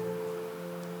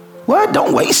 What?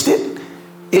 Don't waste it.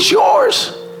 It's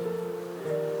yours.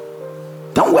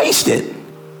 Don't waste it.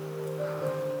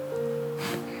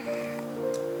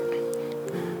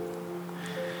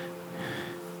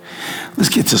 Let's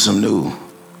get to some new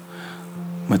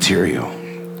material.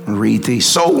 Read these.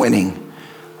 Soul winning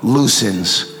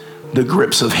loosens the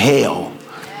grips of hell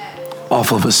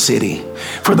off of a city.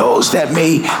 For those that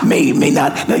may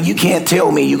not, now you can't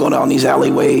tell me you go down these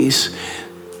alleyways,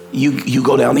 you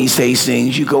go down these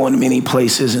tastings, you go in many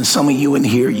places, and some of you in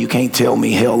here, you can't tell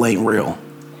me hell ain't real.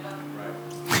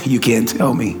 You can't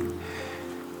tell me.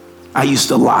 I used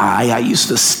to lie, I used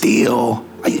to steal.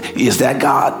 Is that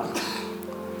God?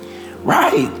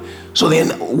 Right. So then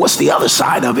what's the other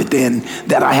side of it then?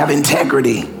 That I have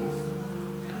integrity.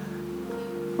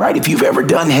 right? If you've ever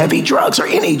done heavy drugs or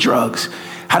any drugs,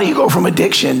 how do you go from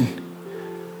addiction?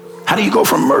 How do you go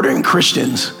from murdering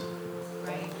Christians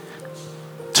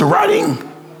to writing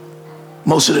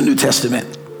most of the New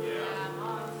Testament?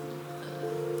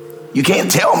 You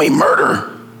can't tell me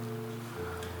murder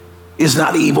is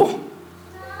not evil.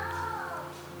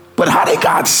 But how did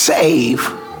God save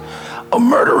a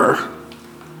murderer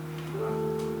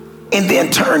and then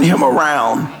turn him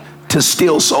around to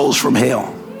steal souls from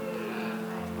hell?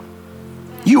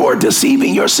 You are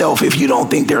deceiving yourself if you don't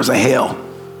think there's a hell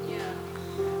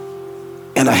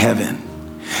and a heaven.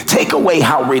 Take away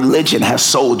how religion has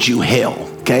sold you hell,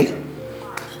 okay?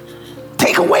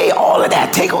 Take away all of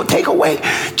that. Take away.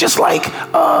 Just like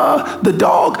the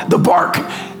dog, the bark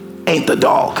ain't the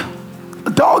dog.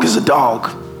 A dog is a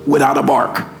dog without a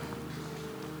bark.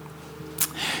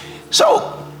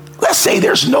 So let's say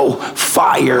there's no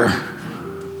fire.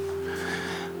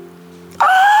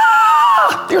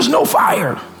 There's no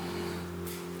fire.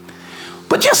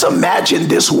 But just imagine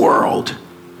this world.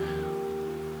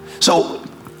 So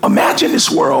imagine this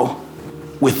world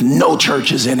with no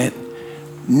churches in it,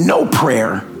 no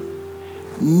prayer,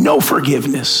 no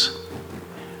forgiveness.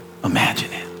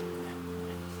 Imagine it.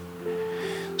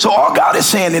 So all God is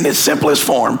saying in its simplest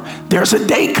form, there's a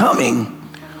day coming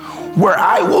where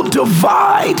I will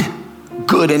divide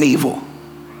good and evil.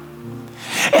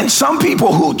 And some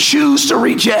people who choose to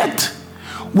reject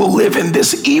will live in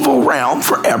this evil realm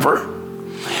forever.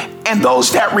 And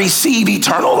those that receive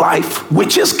eternal life,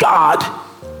 which is God,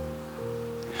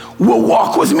 will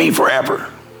walk with me forever.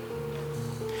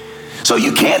 So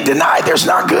you can't deny there's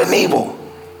not good and evil.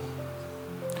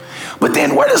 But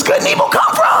then where does good and evil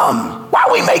come from? Why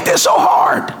we make this so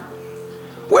hard?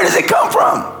 Where does it come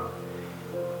from?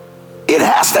 It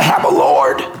has to have a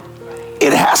Lord.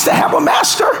 It has to have a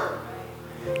master.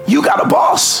 You got a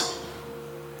boss.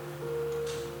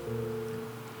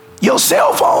 Your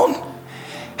cell phone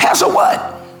has a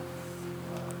what?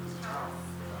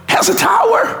 Has a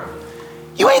tower.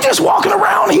 You ain't just walking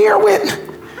around here with,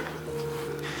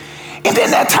 and then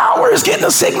that tower is getting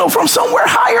a signal from somewhere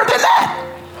higher than that.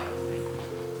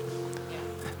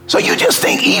 So you just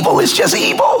think evil is just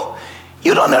evil?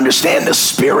 You don't understand the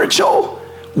spiritual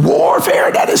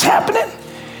warfare that is happening?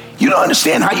 You don't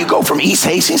understand how you go from East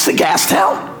Hastings to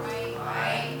Gastown?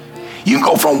 You can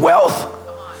go from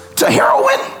wealth to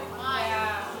heroin?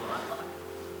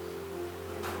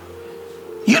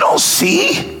 You don't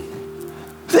see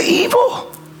the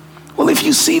evil? Well, if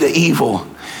you see the evil,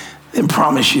 then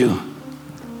promise you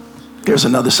there's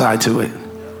another side to it.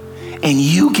 And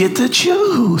you get to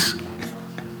choose.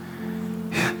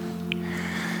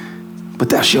 But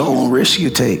that's your own risk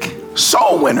you take.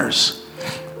 Soul winners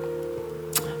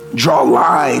draw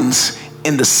lines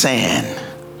in the sand.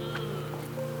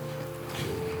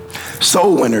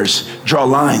 Soul winners draw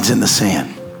lines in the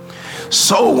sand.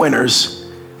 Soul winners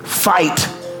fight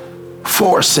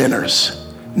for sinners,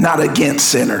 not against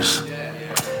sinners.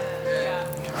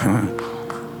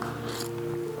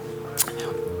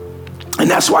 And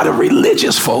that's why the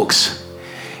religious folks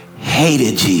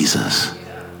hated Jesus.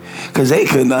 Because they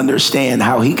couldn't understand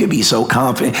how he could be so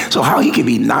confident. So how he could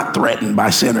be not threatened by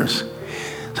sinners.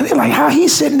 So they're like, how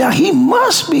he's sitting down, he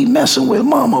must be messing with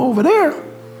mama over there.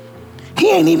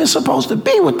 He ain't even supposed to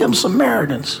be with them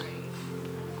Samaritans.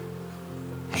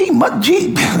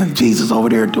 Jesus over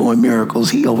there doing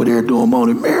miracles. He over there doing more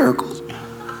than miracles.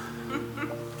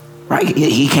 Right?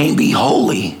 He can't be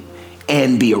holy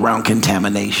and be around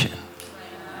contamination.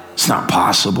 It's not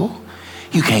possible.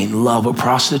 You can't love a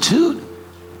prostitute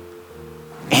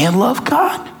and love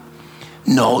God?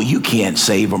 No, you can't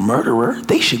save a murderer.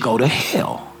 They should go to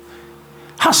hell.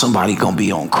 How's somebody gonna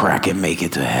be on crack and make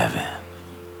it to heaven?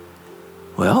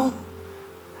 Well,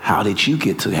 how did you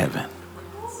get to heaven?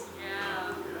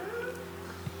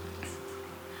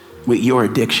 With your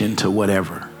addiction to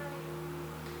whatever.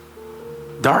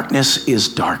 Darkness is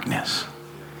darkness.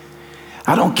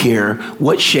 I don't care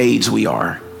what shades we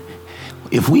are.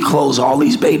 If we close all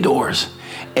these bay doors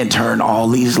and turn all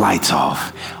these lights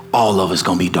off, all of us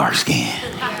gonna be dark skinned.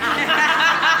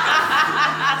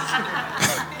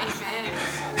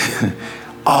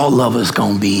 All of us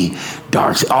gonna be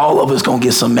dark. All of us gonna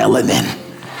get some melanin,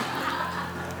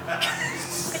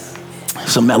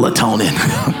 some melatonin.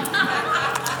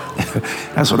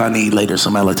 That's what I need later,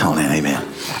 some melatonin. Amen.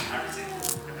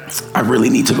 I really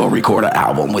need to go record an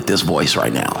album with this voice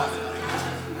right now.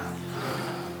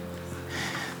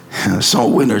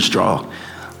 Soul winners draw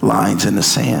lines in the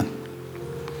sand.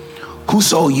 Whose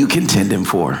soul you contending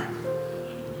for?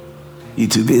 You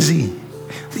too busy?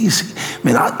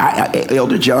 Man,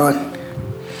 Elder John,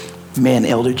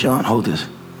 hold this.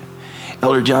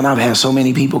 Elder John, I've had so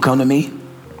many people come to me.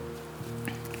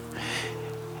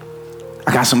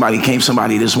 I got somebody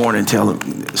this morning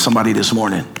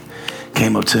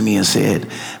came up to me and said,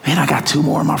 man, I got 2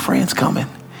 more of my friends coming.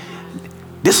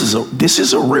 This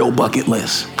is a real bucket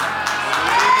list.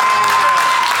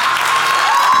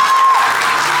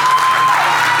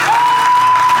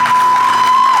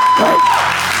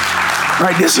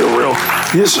 Right, this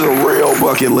is a real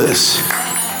bucket list.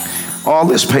 All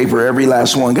this paper, every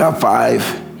last one, got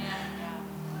 5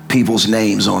 people's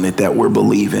names on it that we're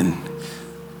believing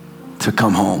to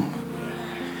come home.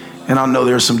 And I know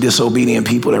there's some disobedient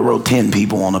people that wrote 10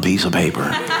 people on a piece of paper.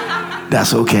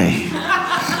 That's okay.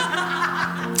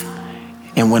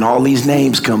 And when all these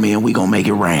names come in, we gonna make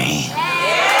it rain.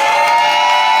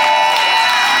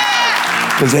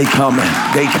 Because they coming.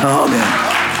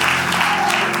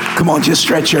 Come on, just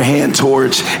stretch your hand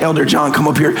towards Elder John. Come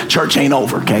up here. Church ain't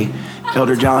over, okay?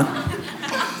 Elder John,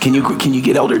 can you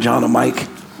get Elder John a mic?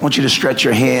 I want you to stretch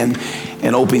your hand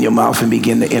and open your mouth and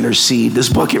begin to intercede. This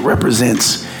bucket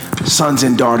represents sons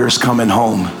and daughters coming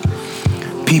home.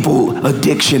 People,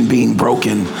 addiction being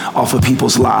broken off of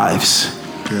people's lives.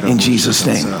 In Jesus'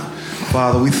 name.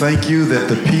 Father, we thank you that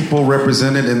the people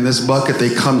represented in this bucket,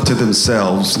 they come to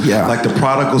themselves. Yeah. Like the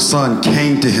prodigal son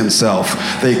came to himself.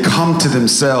 They come to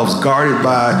themselves, guarded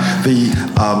by the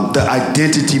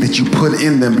identity that you put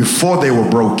in them before they were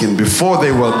broken, before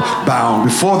they were bound,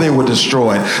 before they were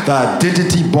destroyed. The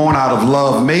identity born out of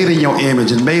love, made in your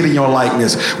image and made in your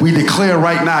likeness. We declare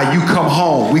right now, you come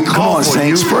home. We call for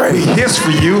you. Pray. We hiss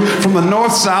for you from the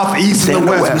north, south, east, and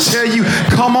the west. We tell you,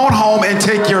 come on home and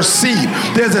take your seat.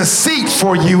 There's a seat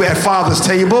for you at Father's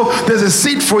table. There's a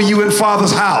seat for you in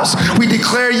Father's house. We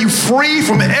declare you free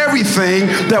from everything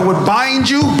that would bind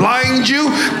you, blind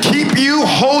you, keep you,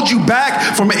 hold you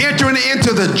back from entering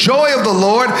into the joy of the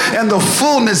Lord and the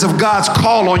fullness of God's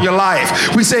call on your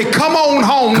life. We say, come on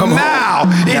home now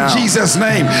in Jesus'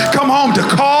 name. Come home to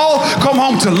call, come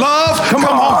home to love, come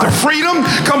home to freedom,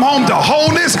 come home to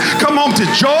wholeness, come home to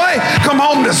joy, come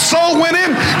home to soul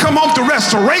winning, come home to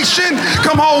restoration,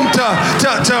 come home to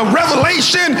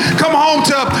revelation, come home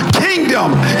to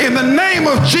kingdom in the name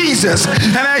of Jesus.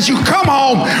 And as you come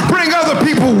home, bring other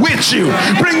people with you.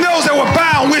 Bring those that were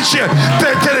bound with you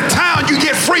to the town you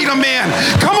get freedom in.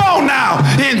 Come on now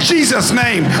in Jesus'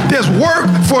 name. There's work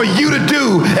for you to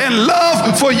do and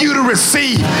love for you to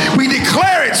receive. We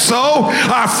declare it so.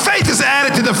 Our faith is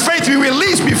added to the faith we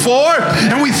released before,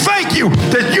 and we thank you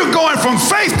that you're going from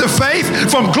faith to faith,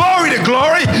 from glory to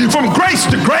glory, from grace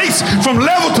to grace, from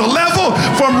level to level,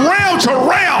 from realm to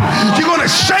realm. You're going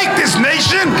to shake this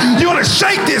nation. You're going to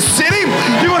shake this city.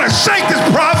 You're going to shake this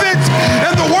province,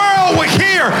 and the world will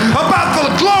hear about the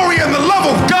glory and the love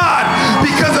of God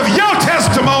because of your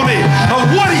testimony of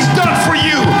what he's done for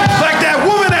you. Like that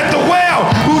woman at the well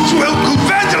who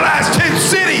evangelized 10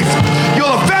 cities.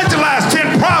 You'll evangelize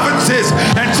 10 provinces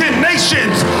and 10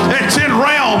 nations and 10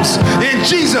 realms in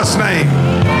Jesus' name.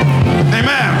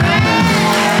 Amen.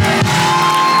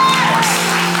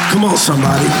 Come on,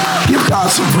 somebody. Give God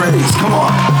some praise. Come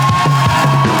on.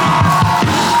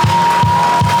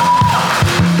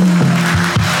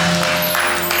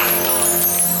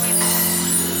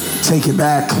 Take it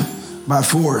back by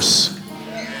force.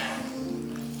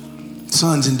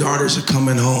 Sons and daughters are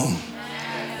coming home.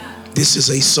 This is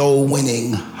a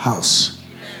soul-winning house.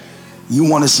 You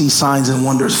want to see signs and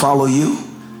wonders follow you?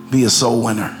 Be a soul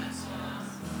winner.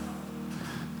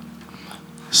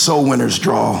 Soul winners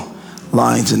draw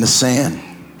lines in the sand.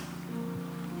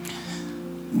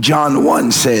 John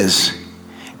 1 says,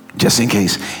 just in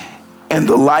case, and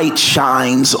the light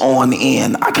shines on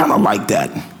in. I kind of like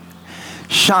that.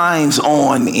 Shines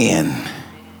on in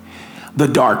the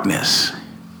darkness.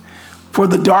 For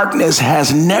the darkness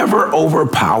has never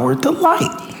overpowered the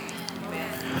light.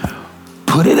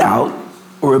 Put it out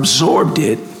or absorbed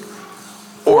it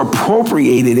or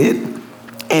appropriated it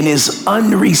and is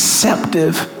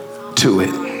unreceptive to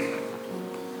it.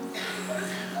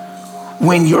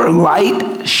 When your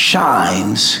light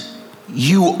shines,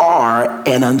 you are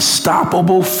an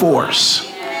unstoppable force.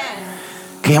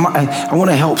 Okay, I want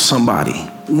to help somebody.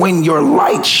 When your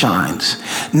light shines,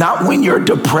 not when your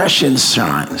depression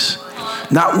shines,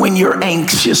 not when your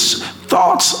anxious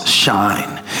thoughts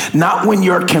shine, not when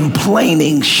your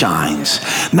complaining shines,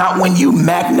 not when you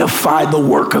magnify the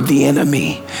work of the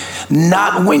enemy,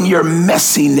 not when your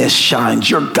messiness shines,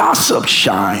 your gossip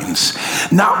shines,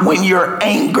 not when your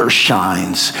anger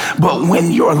shines, but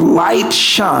when your light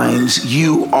shines,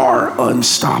 you are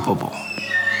unstoppable.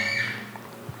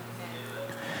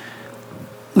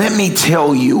 Let me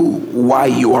tell you why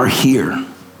you are here.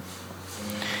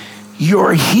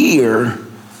 You're here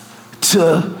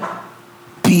to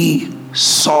be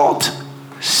salt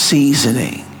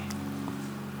seasoning.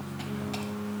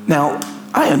 Now,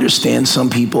 I understand some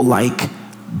people like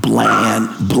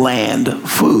bland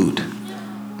food.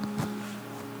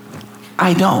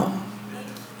 I don't.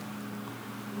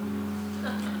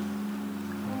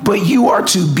 But you are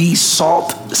to be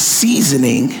salt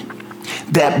seasoning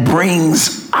that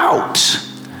brings out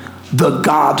the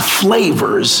God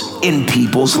flavors in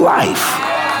people's life.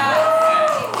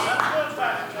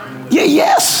 Yeah,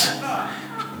 yes.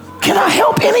 Can I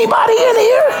help anybody in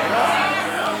here?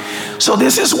 So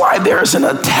this is why there's an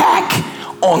attack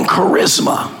on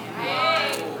charisma.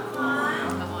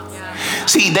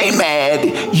 See, they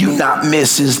mad you not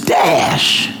Mrs.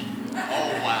 Dash.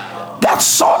 That's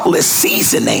saltless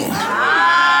seasoning.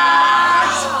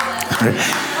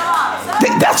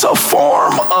 That's a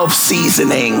form of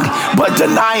seasoning, but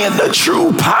denying the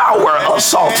true power of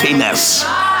saltiness.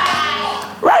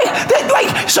 Right?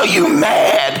 So you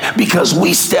mad because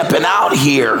we stepping out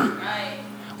here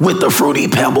with the Fruity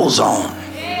Pebbles on.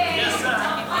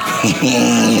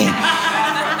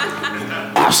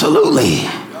 Absolutely.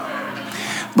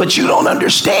 But you don't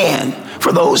understand,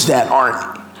 for those that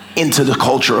aren't into the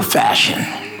culture of fashion,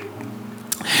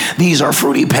 these are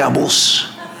Fruity Pebbles.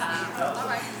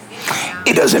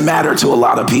 It doesn't matter to a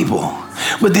lot of people,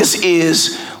 but this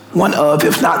is one of,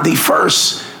 if not the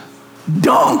first,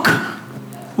 Dunk,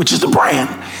 which is the brand,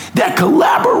 that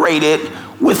collaborated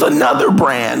with another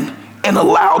brand and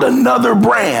allowed another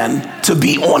brand to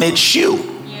be on its shoe.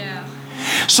 Yeah.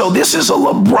 So this is a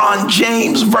LeBron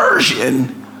James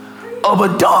version of a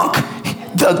Dunk.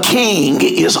 The king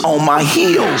is on my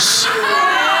heels. You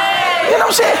know what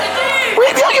I'm saying?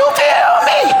 You feel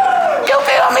me? You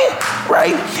feel me?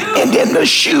 Right? And then the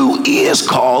shoe is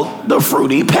called the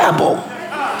Fruity Pebble.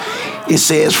 It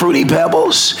says Fruity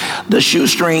Pebbles. The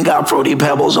shoestring got Fruity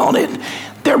Pebbles on it.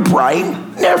 They're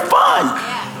bright. They're fun.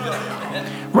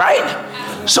 Right?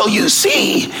 So you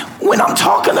see, when I'm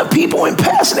talking to people in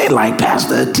passing, they like,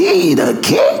 Pastor T, the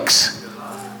kicks.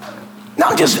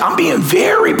 Now I'm being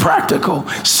very practical.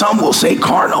 Some will say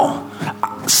carnal.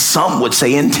 Some would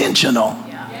say intentional.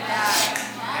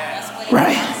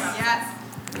 Right?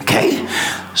 Okay.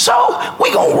 So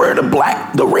we gonna wear the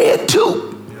red toque.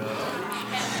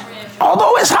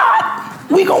 Although it's hot,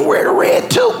 we gonna wear the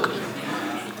red toque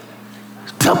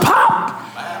to pop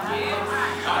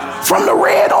from the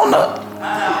red on the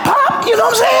pop. You know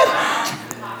what I'm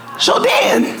saying? So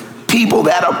then people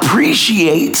that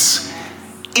appreciates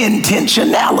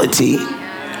intentionality,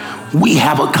 we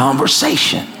have a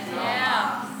conversation.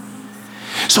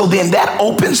 So then that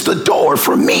opens the door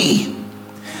for me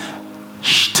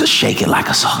to shake it like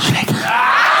a salt shaker.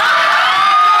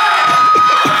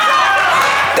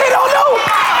 They don't know.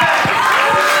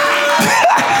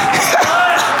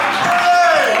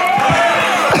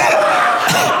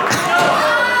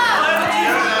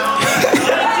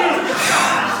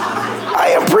 I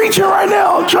am preaching right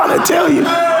now. I'm trying to tell you.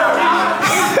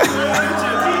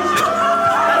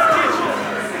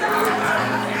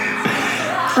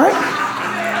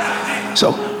 Right?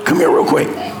 So come here real quick.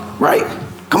 Right?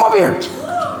 Come up here.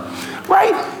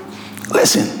 Right?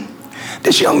 Listen,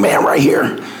 this young man right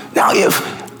here. Now, if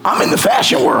I'm in the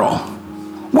fashion world,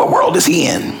 what world is he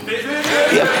in?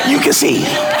 Yep, you can see,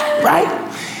 right?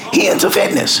 He into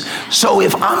fitness. So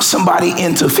if I'm somebody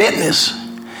into fitness,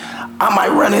 I might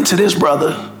run into this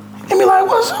brother and be like,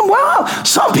 what's up? Well,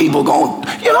 some people going,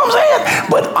 you know what I'm saying?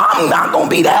 But I'm not going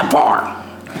to be that part.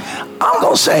 I'm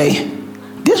going to say,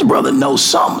 this brother knows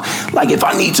something. Like if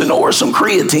I need to know where some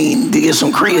creatine, to get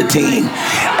some creatine.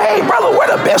 Hey, brother, where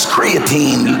the best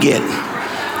creatine you get?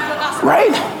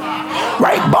 Right?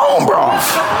 Right? Bone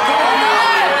broth.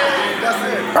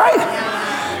 Right?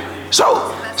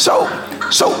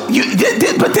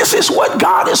 But this is what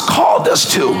God has called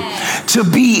us to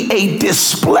be a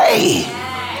display.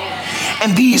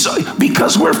 And these,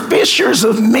 because we're fishers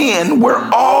of men,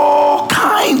 we're all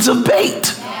kinds of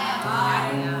bait.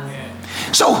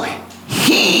 So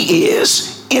he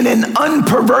is, in an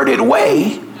unperverted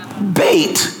way,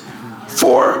 bait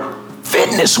for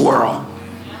fitness world.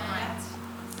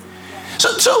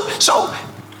 So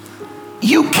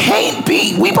you can't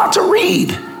be, we about to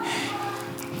read.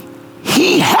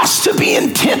 He has to be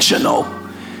intentional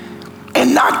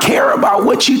and not care about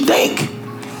what you think,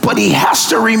 but he has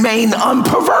to remain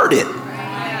unperverted.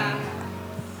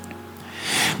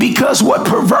 Because what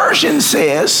perversion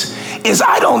says is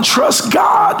I don't trust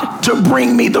God to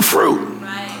bring me the fruit.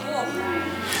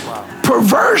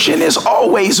 Perversion is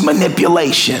always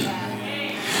manipulation.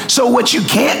 So what you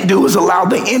can't do is allow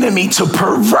the enemy to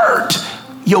pervert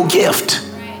your gift.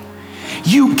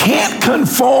 You can't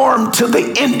conform to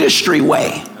the industry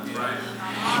way.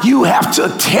 You have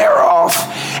to tear off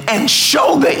and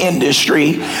show the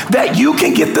industry that you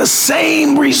can get the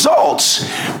same results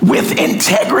with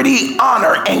integrity,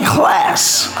 honor, and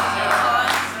class.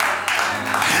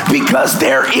 Because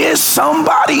there is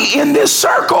somebody in this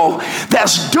circle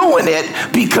that's doing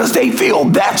it because they feel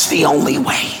that's the only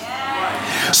way.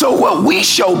 So what we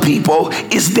show people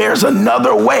is there's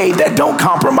another way that don't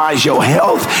compromise your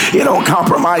health. It don't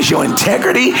compromise your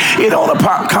integrity. It don't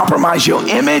compromise your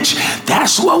image.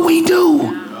 That's what we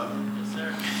do.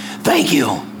 Thank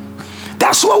you.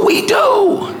 That's what we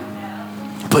do.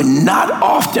 But not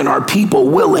often are people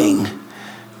willing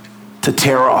to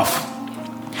tear off,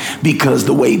 because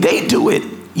the way they do it,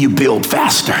 you build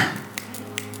faster.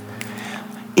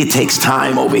 It takes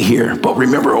time over here. But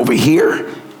remember, over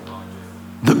here,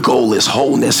 the goal is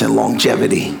wholeness and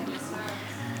longevity.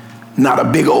 Not a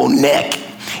big old neck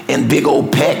and big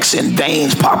old pecs and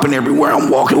veins popping everywhere.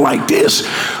 I'm walking like this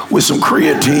with some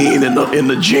creatine in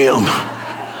the gym.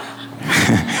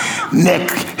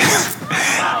 Neck.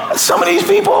 Some of these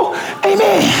people,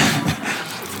 amen.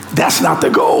 That's not the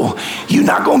goal. You're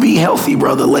not going to be healthy,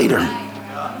 brother, later.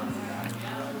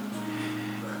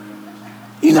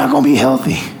 You're not going to be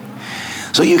healthy.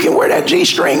 So you can wear that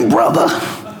G-string, brother.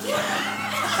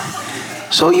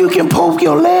 So you can poke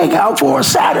your leg out for a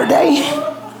Saturday.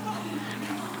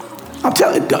 I'm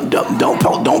telling you,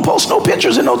 don't post no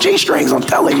pictures and no G-strings. I'm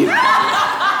telling you.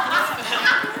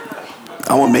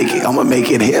 I'm gonna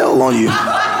make it hell on you.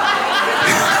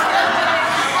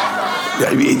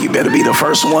 You better be the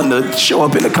first one to show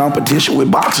up in the competition with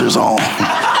boxers on.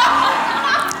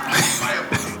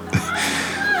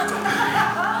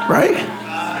 Right?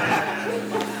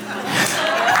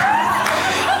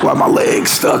 While my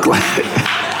legs stuck like,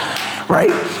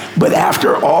 right? But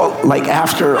after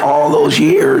all those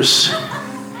years,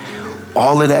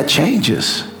 all of that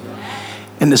changes.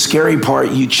 And the scary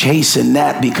part, you chasing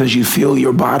that because you feel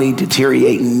your body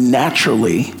deteriorating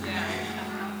naturally.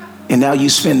 And now you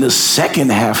spend the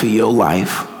second half of your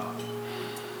life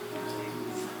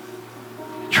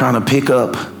trying to pick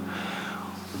up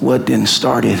what then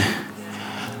started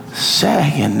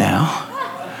sagging now.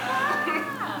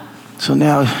 So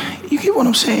now, you get what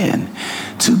I'm saying?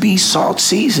 To be salt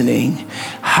seasoning,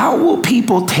 how will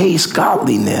people taste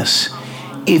godliness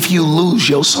if you lose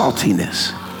your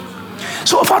saltiness?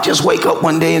 So if I just wake up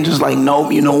one day and just like, no,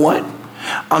 you know what?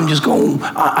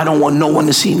 I don't want no one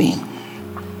to see me.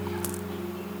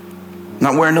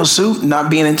 Not wearing no suit, not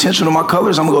being intentional with my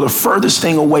colors, I'm gonna go the furthest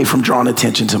thing away from drawing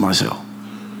attention to myself.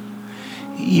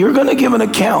 You're gonna give an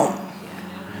account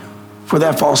for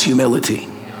that false humility.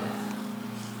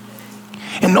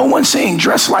 And no one's saying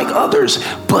dress like others,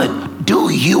 but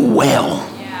do you well.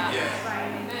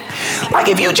 Like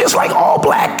if you just like all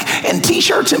black and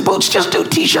t-shirts and boots, just do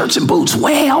t-shirts and boots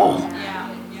well.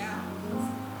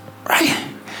 Right?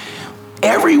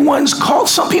 Everyone's called,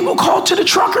 some people called to the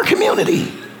trucker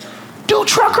community. Do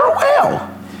trucker well.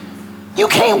 You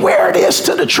can't wear this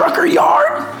to the trucker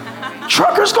yard.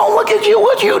 Truckers gonna look at you,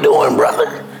 what you doing,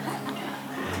 brother?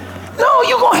 No,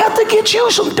 you're gonna have to get you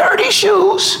some dirty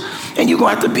shoes, and you're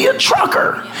gonna have to be a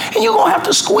trucker, and you're gonna have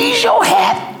to squeeze your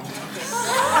hat.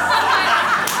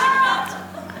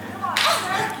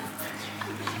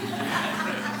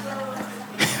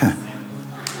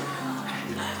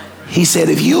 He said,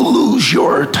 if you lose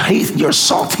your taste, your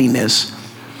saltiness,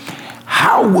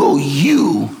 how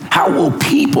will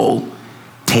people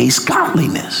taste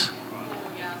godliness?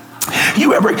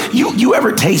 You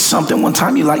ever taste something one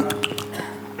time you like,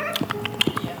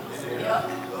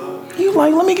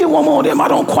 let me get one more of them. I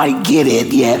don't quite get it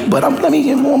yet, but let me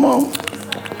get one more.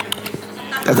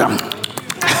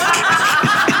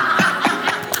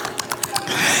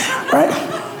 Right?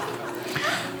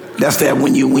 That's that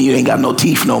when you ain't got no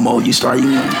teeth no more, you start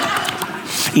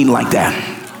eating like that,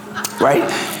 right?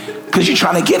 Because you're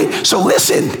trying to get it. So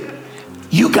listen,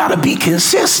 you got to be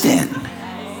consistent.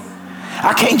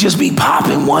 I can't just be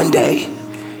popping one day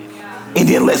and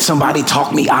then let somebody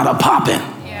talk me out of popping.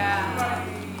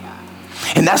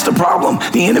 And that's the problem.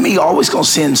 The enemy always gonna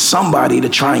send somebody to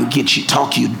try and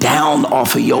talk you down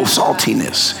off of your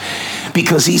saltiness,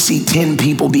 because he see 10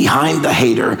 people behind the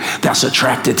hater that's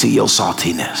attracted to your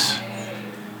saltiness.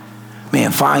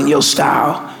 Man, find your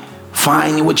style,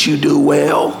 find what you do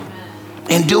well,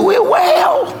 and do it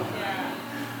well.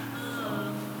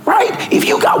 Right? If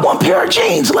you got one pair of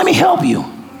jeans, let me help you.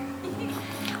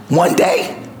 One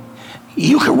day,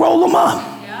 you can roll them up.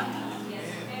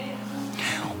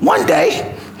 One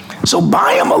day, so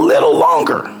buy them a little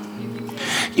longer.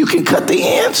 You can cut the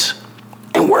ends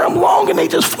and wear them long and they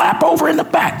just flap over in the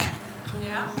back.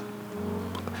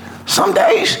 Some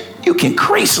days you can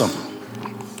crease them,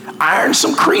 iron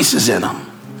some creases in them.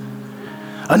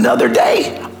 Another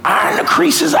day, iron the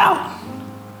creases out.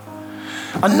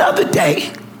 Another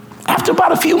day, after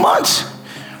about a few months,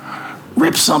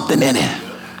 rip something in it.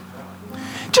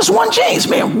 Just one jeans,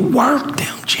 man, work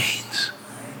them jeans.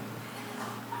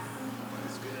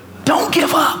 Don't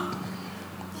give up.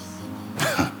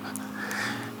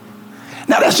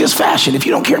 Now that's just fashion. If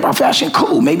you don't care about fashion,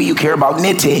 cool. Maybe you care about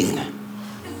knitting.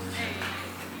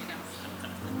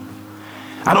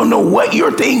 I don't know what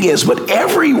your thing is, but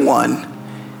everyone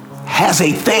has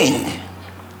a thing.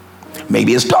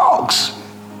 Maybe it's dogs,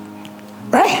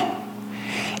 right?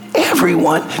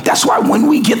 Everyone. That's why when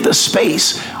we get the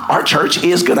space, our church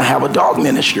is going to have a dog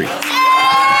ministry.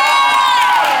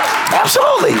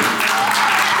 Absolutely.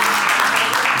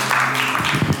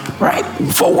 Right?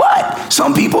 For what?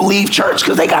 Some people leave church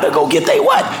because they got to go get their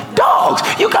what? Dogs.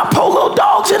 You got polo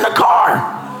dogs in the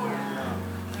car.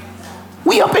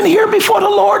 We up in here before the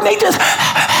Lord and they just...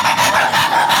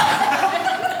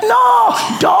 No,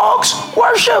 dogs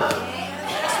worship.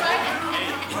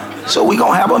 So we're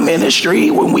going to have a ministry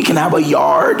when we can have a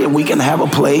yard and we can have a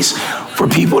place for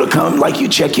people to come, like you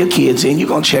check your kids in, you're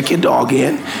going to check your dog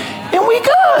in, and we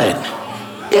good.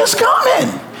 It's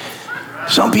coming.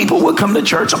 Some people would come to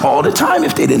church all the time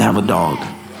if they didn't have a dog.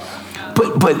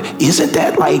 But isn't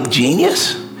that like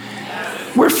genius?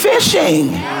 We're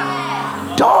fishing.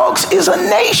 Dogs is a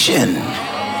nation.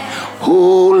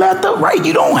 Who let the right?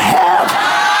 You don't have,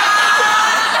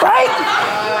 right?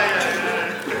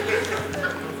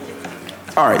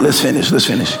 All right, let's finish.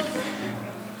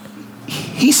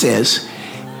 He says,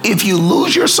 if you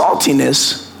lose your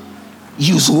saltiness,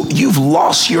 you've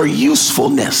lost your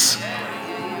usefulness.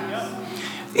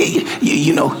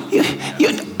 You know,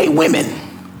 hey, women,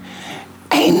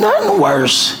 ain't nothing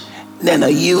worse than a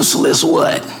useless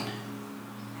what?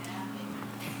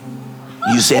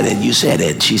 You said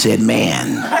it. She said,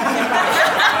 man.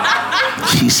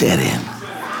 She said it.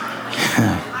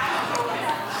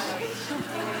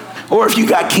 Or if you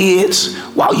got kids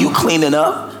while you cleaning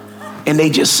up and they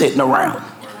just sitting around.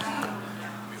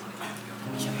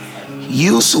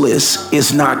 Useless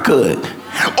is not good.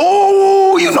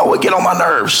 Oh, you know what? Get on my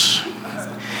nerves.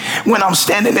 When I'm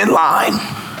standing in line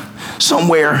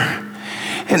somewhere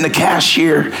and the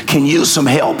cashier can use some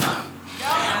help,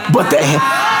 but they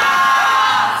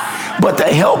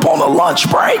help on a lunch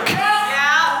break.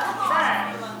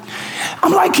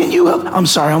 I'm like, can you help? I'm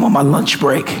sorry, I'm on my lunch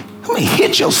break. Let me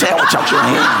hit your sandwich out your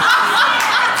hand.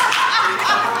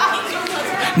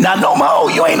 Not no more,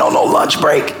 you ain't on no lunch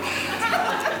break.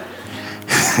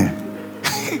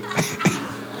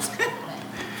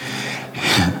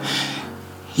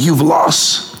 You've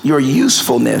lost your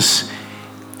usefulness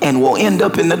and will end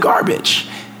up in the garbage.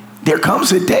 There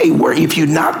comes a day where if you're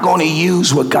not going to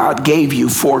use what God gave you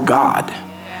for God,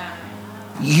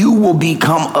 you will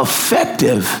become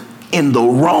effective in the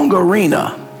wrong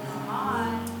arena.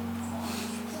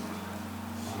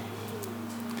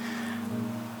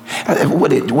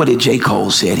 What did J. Cole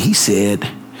said? He said,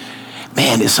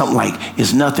 man, it's something like,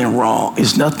 it's nothing wrong.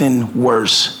 It's nothing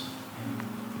worse.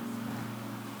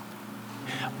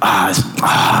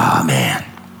 Man.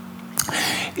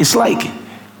 It's like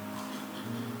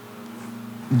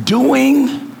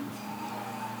doing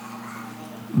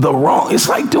the wrong. It's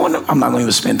like doing, I'm not going to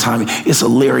even spend time. It's a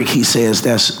lyric he says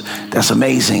that's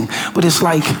amazing. But it's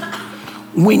like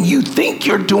when you think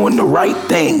you're doing the right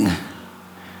thing,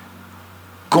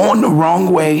 going the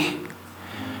wrong way,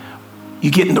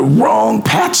 you're getting the wrong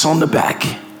pats on the back.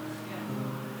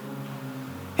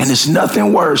 And it's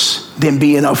nothing worse than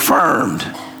being affirmed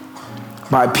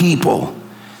by people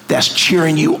that's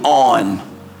cheering you on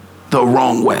the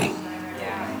wrong way.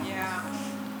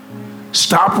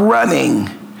 Stop running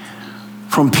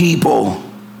from people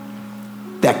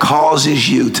that causes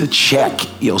you to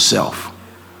check yourself.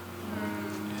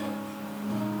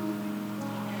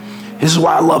 This is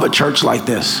why I love a church like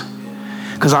this.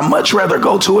 Because I'd much rather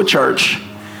go to a church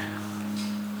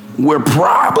where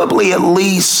probably at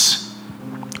least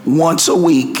once a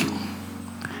week,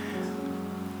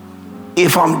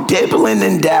 if I'm dibbling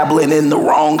and dabbling in the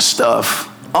wrong stuff,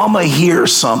 I'm going to hear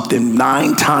something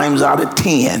 9 times out of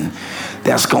 10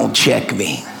 that's going to check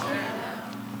me.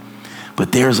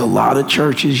 But there's a lot of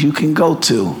churches you can go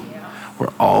to where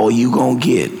all you going to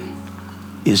get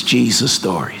is Jesus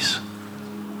stories.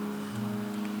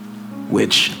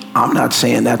 Which I'm not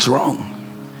saying that's wrong.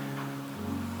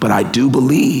 But I do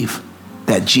believe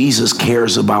that Jesus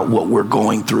cares about what we're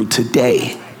going through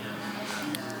today.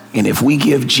 And if we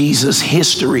give Jesus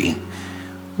history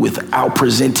without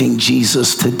presenting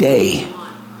Jesus today,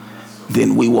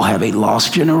 then we will have a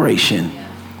lost generation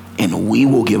and we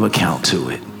will give account to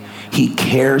it. He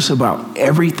cares about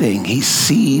everything. He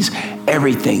sees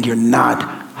everything. You're not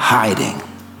hiding.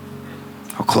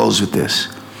 I'll close with this.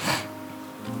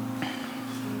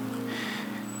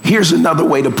 Here's another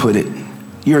way to put it.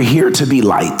 You're here to be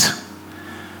light,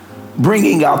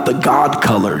 bringing out the God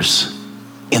colors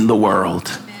in the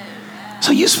world.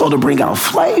 So you're supposed to bring out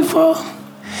flavor.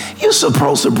 You're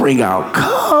supposed to bring out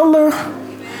color.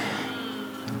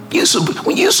 You're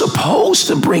supposed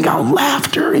to bring out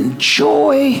laughter and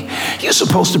joy. You're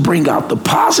supposed to bring out the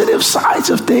positive sides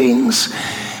of things.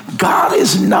 God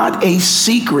is not a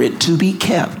secret to be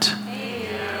kept.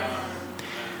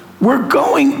 We're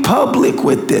going public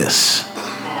with this.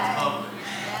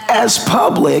 As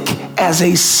public as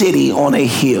a city on a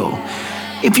hill.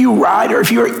 If you ride or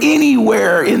if you're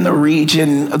anywhere in the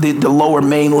region, the lower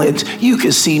mainland, you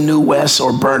can see New West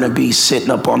or Burnaby sitting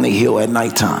up on the hill at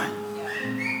nighttime.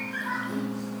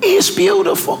 It's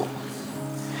beautiful.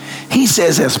 He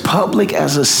says as public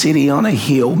as a city on a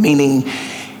hill, meaning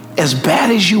as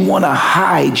bad as you want to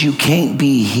hide, you can't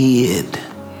be hid.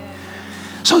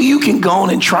 So you can go on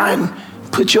and try and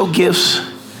put your gifts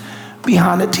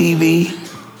behind the TV.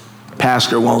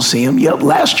 Pastor won't see them. Yep,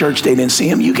 last church they didn't see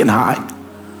them. You can hide.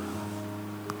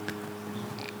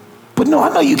 But no,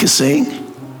 I know you can sing.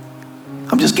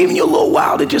 I'm just giving you a little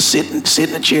while to just sit in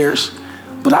the chairs.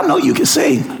 But I know you can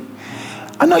sing.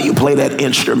 I know you play that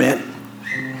instrument.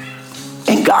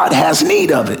 And God has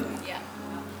need of it.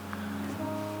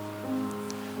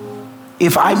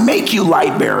 If I make you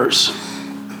light bearers,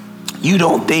 you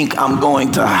don't think I'm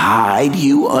going to hide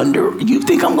you under, you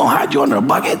think I'm going to hide you under a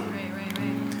bucket?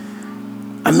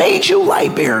 I made you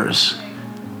light bearers.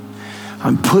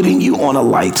 I'm putting you on a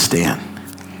light stand.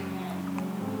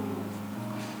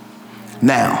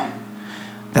 Now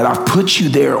that I've put you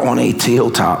there on a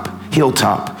hilltop,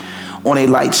 on a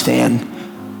light stand,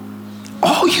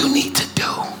 all you need to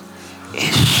do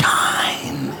is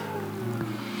shine.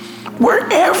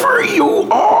 Wherever you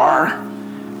are,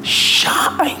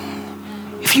 shine.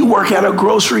 If you work at a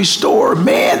grocery store,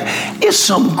 man, it's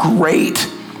some great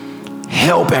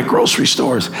help at grocery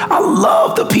stores. I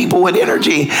love the people with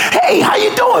energy. Hey, how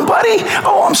you doing, buddy?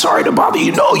 Oh, I'm sorry to bother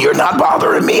you. No, you're not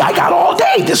bothering me. I got all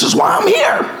day. This is why I'm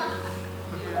here.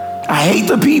 I hate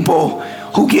the people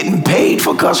who getting paid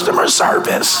for customer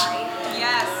service.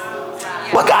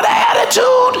 What got an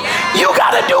attitude? You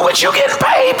got to do what you getting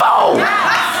paid for.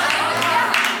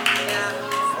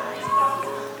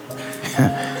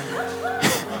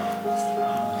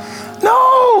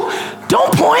 No,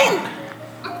 don't point.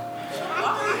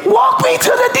 Walk me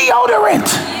to the deodorant.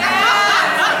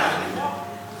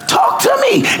 Talk to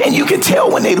me. And you can tell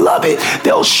when they love it.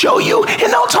 They'll show you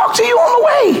and they'll talk to you on the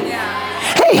way.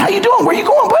 Hey, how you doing? Where you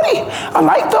going, buddy? I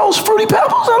like those Fruity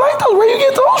Pebbles. I like those. Where you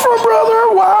get those from,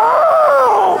 brother?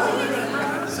 Wow.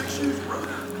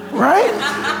 Right?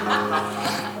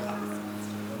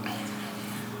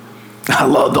 I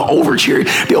love the overture.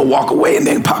 They'll walk away and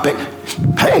then pop it.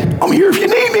 Hey, I'm here if you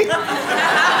need me.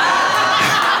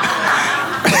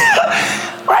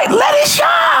 Right? Let it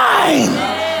shine.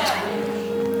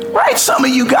 Right? Some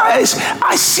of you guys,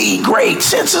 I see great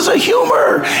senses of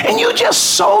humor, and you're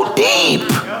just so deep.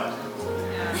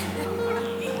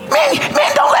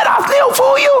 Man, don't let Othniel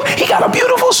fool you. He got a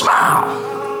beautiful smile.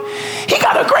 He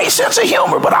got a great sense of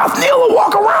humor, but Othniel will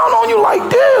walk around on you like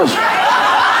this.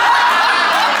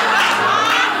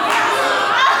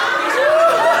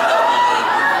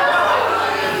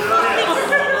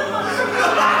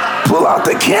 Pull out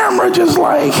the camera just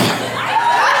like,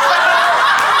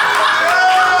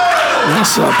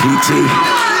 what's up, PT?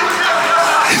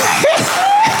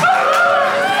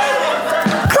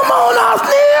 Come on,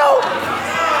 Othniel.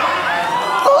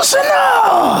 Loosen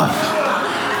up.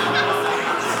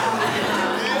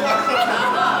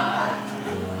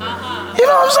 You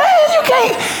know what I'm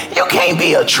saying? You can't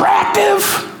be attractive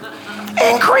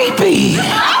and creepy.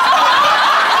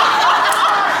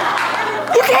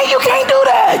 You can't do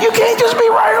that. You can't just be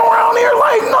riding around here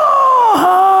like, no,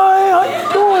 hi, how you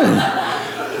doing?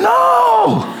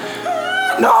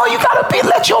 No, you gotta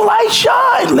let your light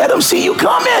shine. Let them see you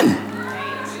coming.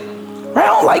 Right? I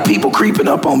don't like people creeping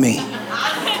up on me.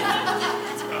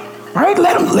 Right?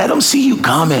 Let them see you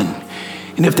coming.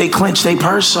 And if they clench their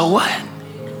purse, so what?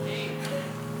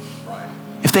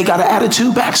 If they got an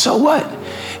attitude back, so what?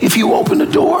 If you open the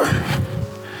door,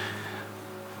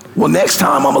 well, next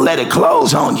time I'm gonna let it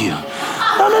close on you.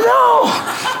 No.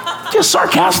 Just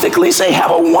sarcastically say,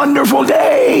 have a wonderful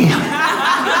day.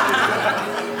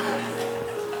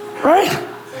 Right?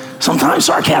 Sometimes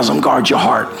sarcasm guards your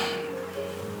heart.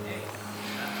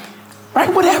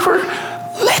 right? Whatever,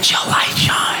 let your light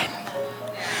shine.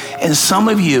 And some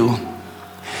of you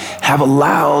have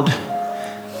allowed,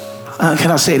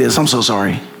 can I say this? I'm so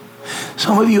sorry.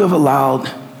 Some of you have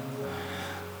allowed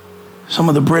some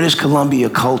of the British Columbia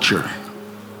culture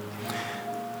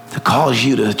to cause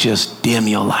you to just dim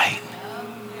your light.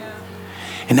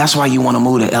 And that's why you want to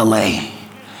move to LA,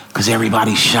 because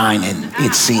everybody's shining,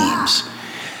 it seems.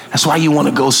 That's why you want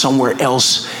to go somewhere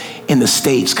else in the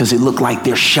States, because it look like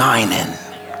they're shining.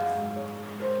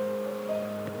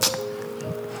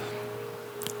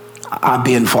 I've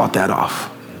been fought that off.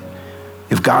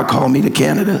 If God called me to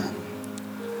Canada,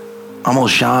 I'm going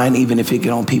to shine even if it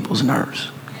get on people's nerves.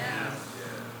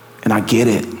 And I get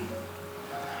it.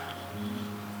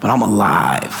 But I'm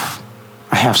alive.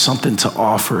 I have something to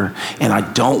offer, and I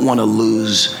don't want to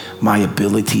lose my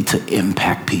ability to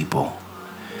impact people.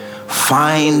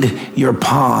 Find your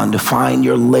pond, find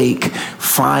your lake,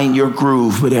 find your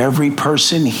groove, but every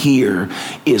person here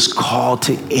is called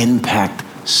to impact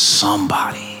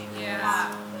somebody.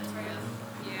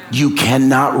 You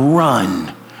cannot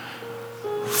run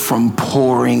from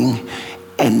pouring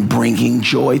and bringing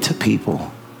joy to people.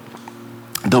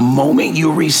 The moment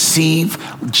you receive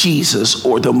Jesus,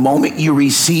 or the moment you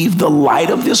receive the light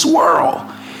of this world,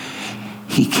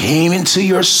 he came into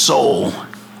your soul,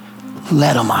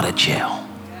 let him out of jail.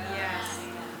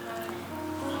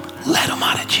 Let him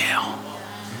out of jail.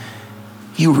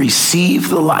 You receive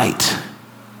the light.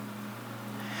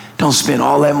 Don't spend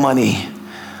all that money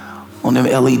on them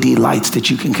LED lights that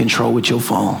you can control with your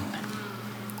phone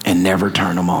and never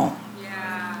turn them on.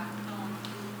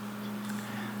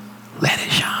 Let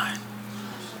it shine.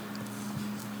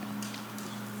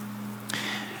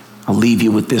 I'll leave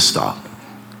you with this thought.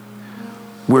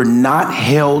 We're not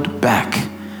held back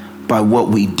by what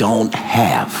we don't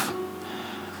have,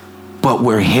 but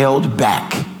we're held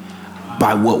back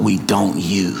by what we don't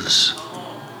use.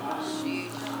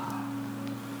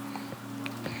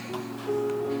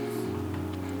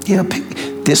 Yeah,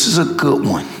 this is a good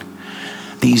one.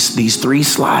 These 3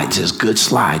 slides is good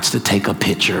slides to take a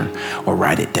picture or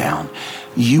write it down.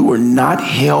 You are not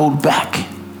held back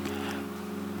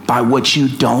by what you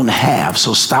don't have.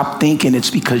 So stop thinking it's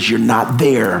because you're not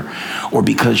there, or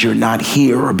because you're not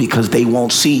here, or because they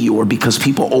won't see you, or because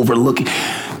people overlook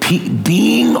it.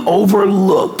 Being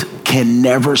overlooked can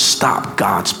never stop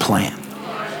God's plan.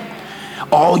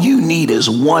 All you need is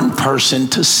one person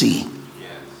to see.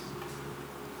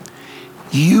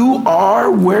 You are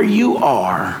where you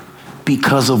are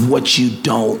because of what you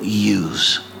don't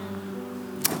use.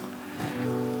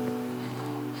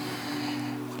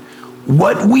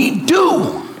 What we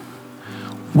do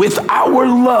with our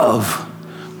love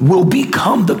will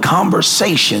become the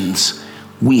conversations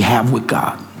we have with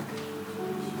God.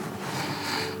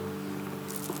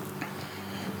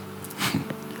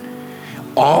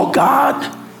 All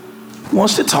God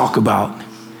wants to talk about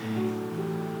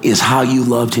is how you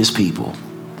loved his people.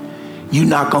 You're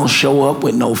not going to show up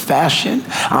with no fashion.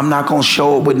 I'm not going to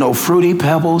show up with no Fruity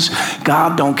Pebbles.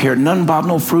 God don't care nothing about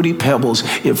no Fruity Pebbles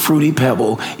if Fruity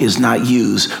Pebble is not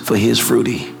used for his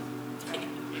fruity.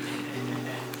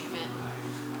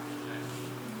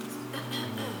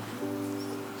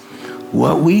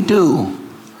 What we do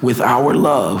with our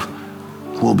love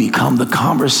will become the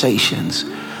conversations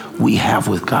we have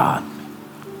with God.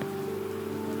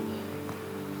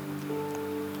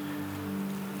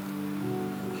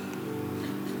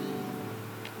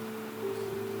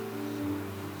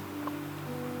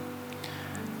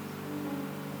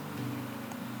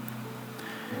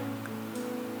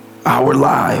 Our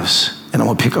lives, and I'm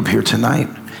going to pick up here tonight,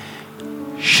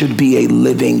 should be a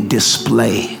living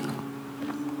display.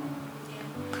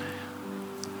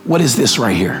 What is this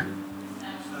right here?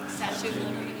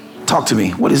 Talk to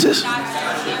me. What is this?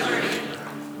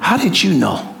 How did you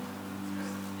know?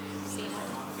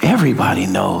 Everybody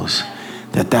knows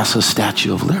that that's a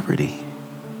Statue of Liberty.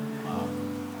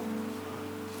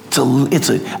 It's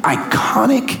an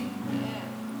iconic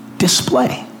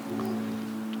display.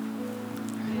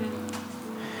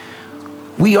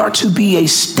 We are to be a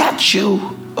statue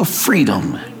of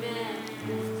freedom.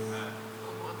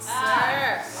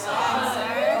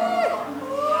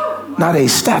 Not a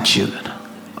statue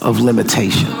of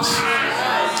limitations.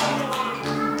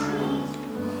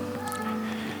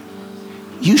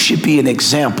 You should be an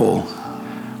example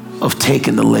of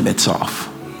taking the limits off.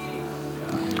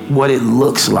 What it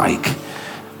looks like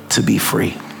to be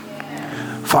free.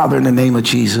 Father, in the name of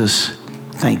Jesus,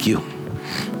 thank you.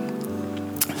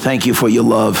 Thank you for your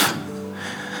love.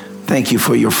 Thank you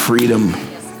for your freedom.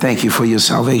 Thank you for your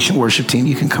salvation. Worship team,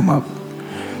 you can come up.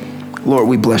 Lord,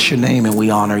 we bless your name and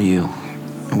we honor you.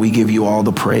 And we give you all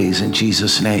the praise in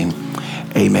Jesus' name.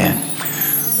 Amen.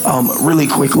 Really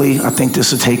quickly, I think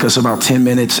this will take us about 10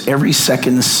 minutes. Every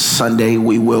second Sunday,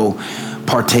 we will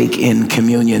partake in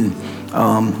communion.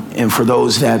 And for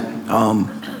those that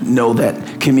know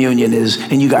that communion is,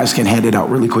 and you guys can hand it out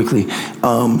really quickly,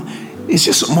 it's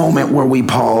just a moment where we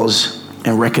pause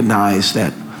and recognize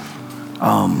that,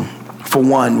 for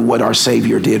one, what our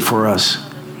Savior did for us.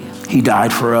 He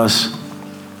died for us,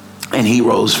 and he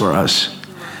rose for us.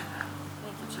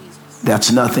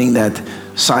 That's nothing that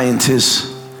scientists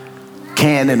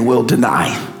can and will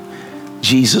deny.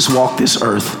 Jesus walked this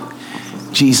earth.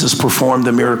 Jesus performed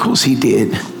the miracles he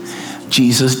did.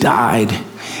 Jesus died,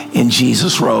 and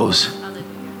Jesus rose.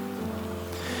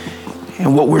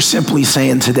 And what we're simply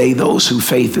saying today, those whose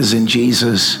faith is in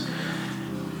Jesus,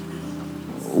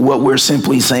 what we're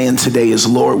simply saying today is,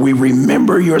 Lord, we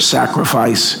remember your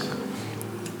sacrifice,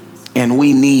 and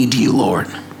we need you, Lord.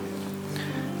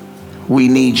 We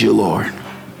need you, Lord.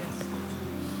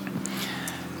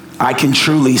 I can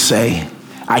truly say,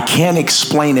 I can't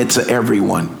explain it to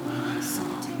everyone,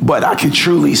 but I can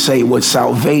truly say what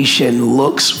salvation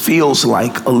feels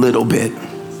like a little bit.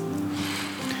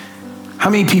 How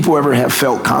many people ever have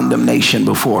felt condemnation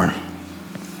before?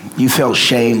 You felt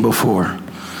shame before.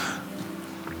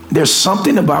 There's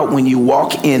something about when you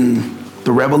walk in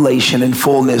the revelation and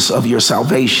fullness of your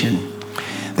salvation,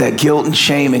 that guilt and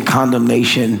shame and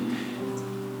condemnation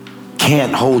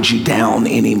can't hold you down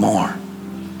anymore.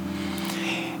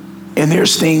 And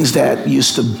there's things that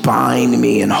used to bind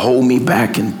me and hold me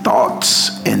back in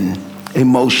thoughts and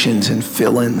emotions and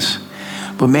feelings.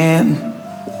 But man,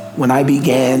 when I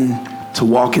began to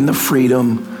walk in the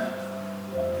freedom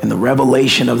and the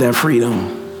revelation of that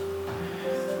freedom,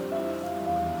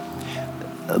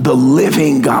 the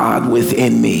living God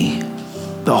within me,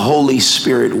 the Holy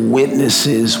Spirit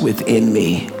witnesses within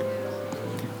me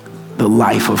the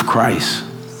life of Christ.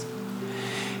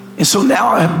 And so now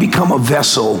I have become a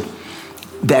vessel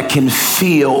that can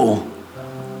feel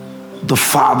the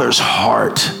Father's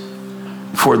heart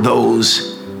for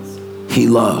those he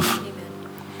loves.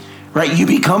 Right? You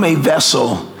become a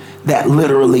vessel that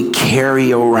literally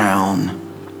carry around.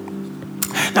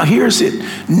 Now here's it.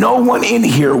 No one in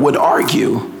here would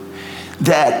argue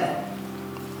that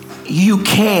you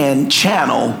can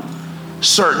channel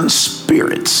certain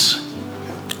spirits.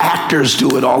 Actors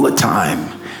do it all the time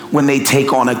when they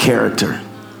take on a character.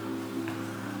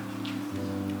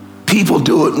 People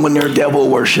do it when they're devil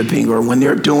worshiping, or when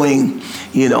they're doing,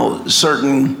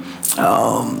 certain,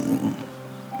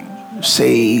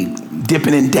 say,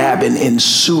 dipping and dabbing in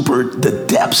the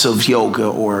depths of yoga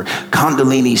or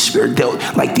Kundalini spirit.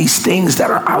 Like these things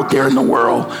that are out there in the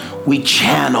world, we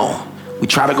channel. We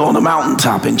try to go on the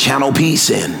mountaintop and channel peace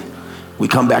in. We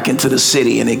come back into the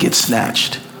city and it gets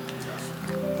snatched.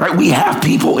 Right? We have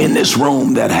people in this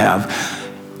room that have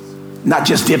not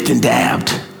just dipped and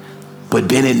dabbed, but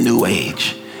been in New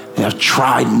Age, that have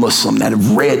tried Muslim, that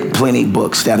have read plenty of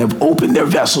books, that have opened their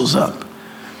vessels up,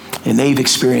 and they've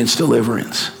experienced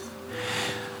deliverance.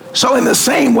 So in the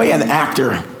same way an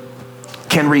actor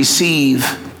can receive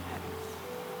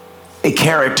a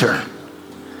character,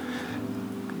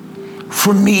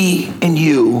 for me and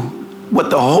you, what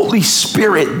the Holy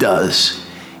Spirit does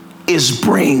is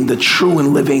bring the true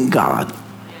and living God,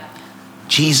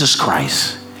 Jesus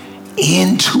Christ,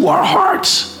 into our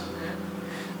hearts.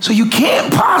 So you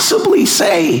can't possibly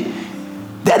say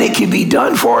that it can be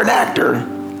done for an actor,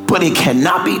 but it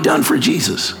cannot be done for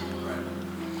Jesus.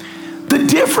 The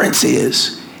difference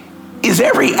is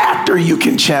every actor you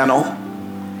can channel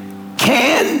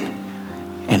can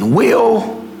and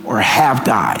will or have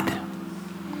died.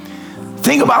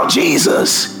 Thing about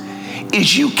Jesus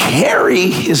is you carry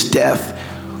his death,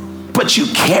 but you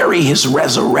carry his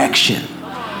resurrection.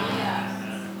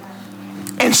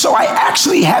 And so I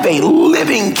actually have a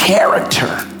living character,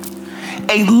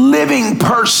 a living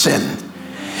person.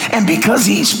 And because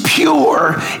he's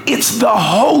pure, it's the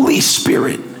Holy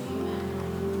Spirit,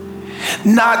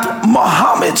 not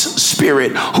Muhammad's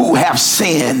spirit, who have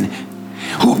sinned,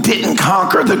 who didn't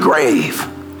conquer the grave.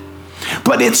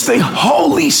 But it's the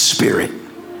Holy Spirit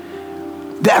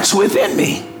that's within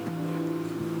me.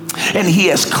 And he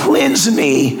has cleansed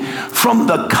me from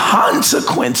the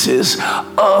consequences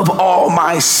of all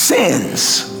my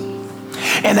sins.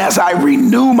 And as I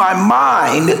renew my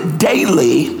mind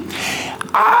daily,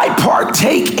 I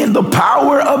partake in the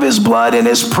power of his blood and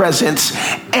his presence,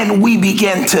 and we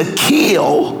begin to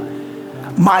kill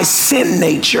my sin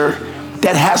nature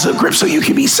that has a grip. So you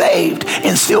can be saved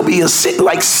and still be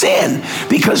like sin,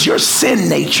 because your sin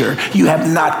nature, you have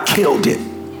not killed it.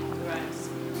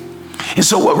 And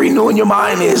so what renewing your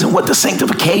mind is, and what the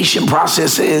sanctification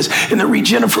process is, and the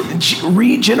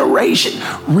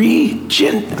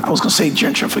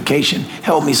gentrification.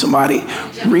 Help me, somebody.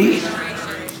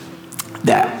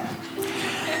 That.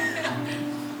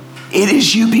 It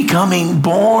is you becoming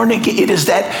born again. It is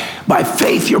that by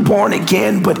faith you're born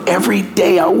again, but every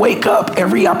day I wake up,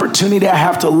 every opportunity I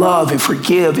have to love and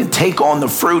forgive and take on the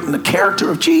fruit and the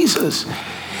character of Jesus,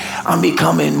 I'm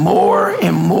becoming more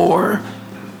and more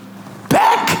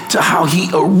back to how he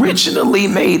originally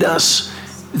made us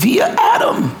via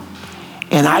Adam.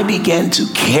 And I began to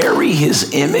carry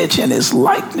his image and his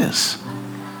likeness.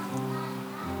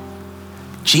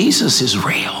 Jesus is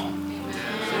real.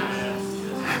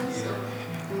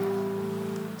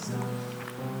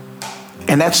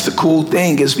 And that's the cool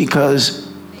thing, is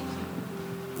because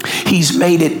he's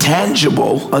made it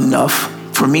tangible enough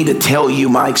for me to tell you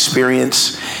my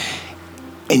experience,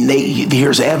 and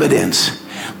here's evidence.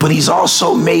 But he's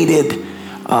also made it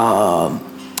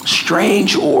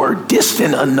strange or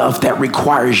distant enough that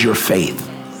requires your faith.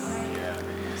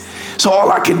 So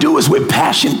all I can do is with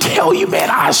passion tell you, man,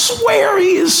 I swear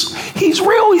he's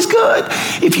real, he's good.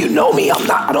 If you know me,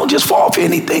 I don't just fall for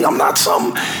anything. I'm not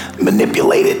some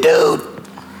manipulated dude.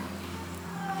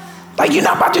 Like, you're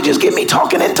not about to just get me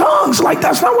talking in tongues. Like,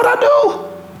 that's not what I do.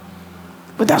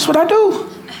 But that's what I do.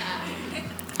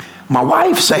 My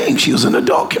wife, saying she was an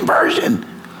adult conversion,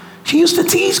 she used to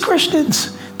tease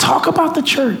Christians, talk about the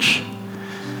church.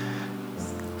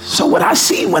 So what I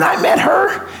see when I met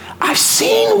her, I've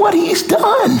seen what he's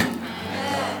done.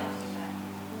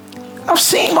 I've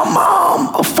seen my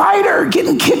mom, a fighter,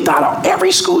 getting kicked out of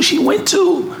every school she went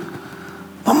to.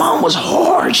 My mom was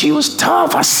hard. She was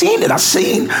tough. I seen it. I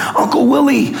seen Uncle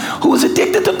Willie, who was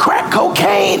addicted to crack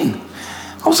cocaine.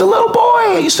 I was a little boy.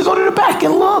 I used to go to the back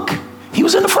and look. He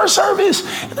was in the first service.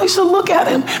 And I used to look at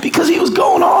him because he was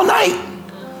going all night.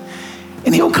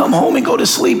 And he'll come home and go to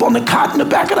sleep on the cot in the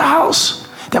back of the house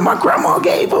that my grandma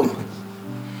gave him.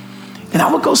 And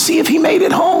I would go see if he made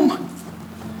it home.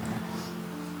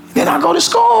 Then I go to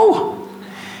school.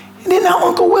 And then now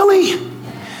Uncle Willie,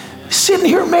 sitting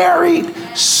here married,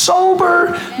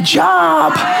 sober,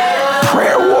 job,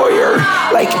 prayer warrior.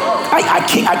 Like,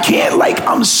 I can't, like,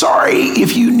 I'm sorry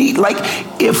if you need, like,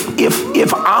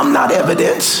 if I'm not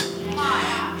evidence,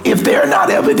 if they're not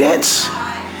evidence,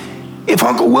 if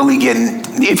Uncle Willie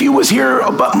if you was here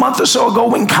a month or so ago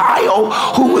when Kyle,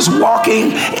 who was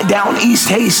walking down East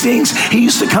Hastings, he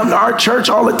used to come to our church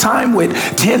all the time with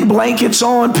 10 blankets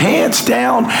on, pants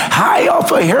down, high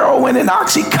off of heroin and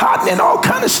Oxycontin and all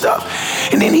kind of stuff.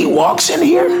 And then he walks in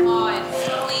here,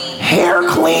 hair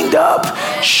cleaned up,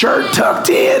 shirt tucked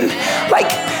in.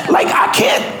 Like I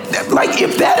can't, like,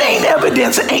 if that ain't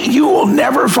evidence, you will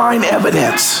never find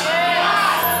evidence.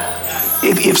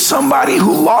 If somebody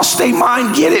who lost their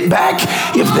mind get it back,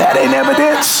 if that ain't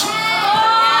evidence,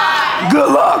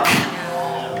 good luck.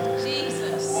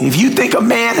 If you think a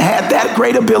man had that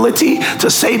great ability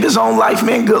to save his own life,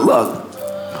 man, good luck.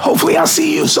 Hopefully I'll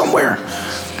see you somewhere.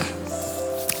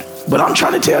 But I'm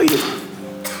trying to tell you,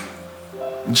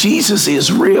 Jesus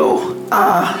is real.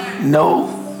 I know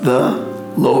the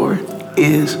Lord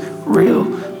is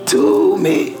real to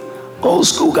me. Old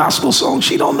school gospel song,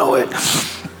 she don't know it.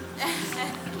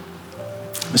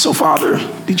 So, Father,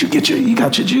 did you get you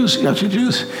got your juice? You got your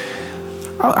juice?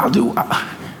 I'll do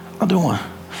one.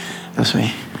 That's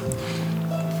me.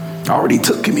 I already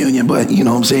took communion, but you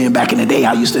know what I'm saying? Back in the day,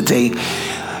 I used to take,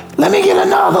 let me get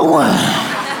another one.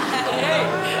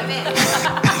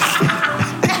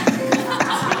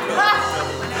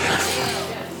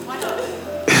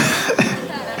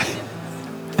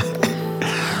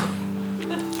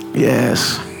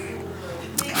 Yes.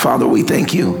 Father, we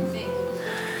thank you.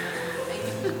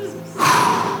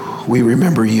 We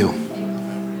remember you.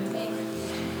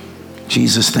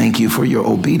 Jesus, thank you for your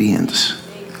obedience.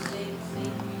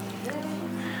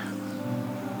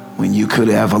 When you could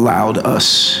have allowed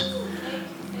us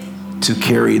to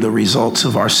carry the results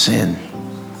of our sin,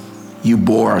 you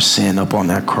bore our sin up on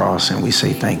that cross, and we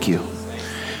say thank you.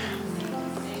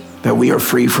 That we are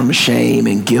free from shame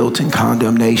and guilt and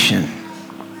condemnation.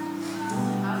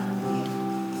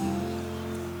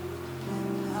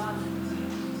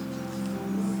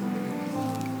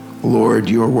 Lord,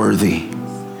 you're worthy.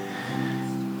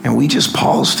 And we just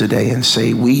pause today and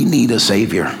say, we need a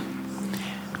Savior.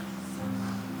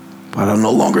 But I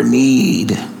no longer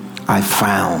need, I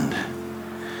found.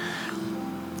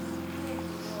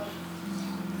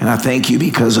 And I thank you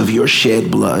because of your shed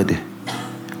blood.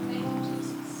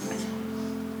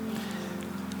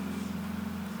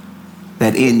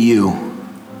 That in you,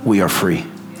 we are free.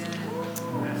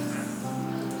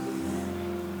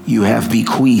 You have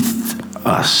bequeathed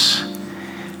us.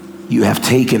 You have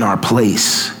taken our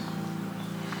place.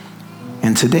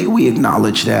 And today we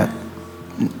acknowledge that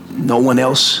no one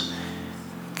else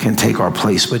can take our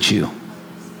place but you.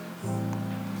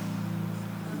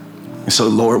 And so,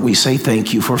 Lord, we say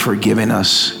thank you for forgiving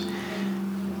us.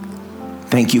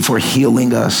 Thank you for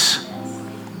healing us.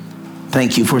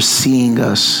 Thank you for seeing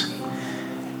us.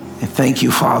 And thank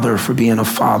you, Father, for being a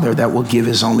Father that will give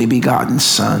his only begotten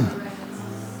Son.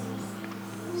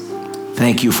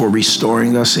 Thank you for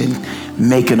restoring us and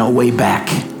making our way back.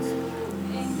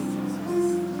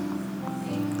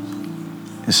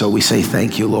 And so we say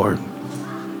thank you, Lord.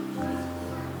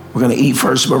 We're going to eat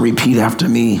first, but repeat after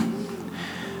me.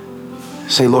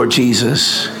 Say, Lord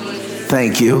Jesus,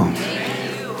 thank you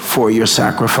for your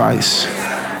sacrifice.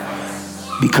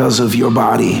 Because of your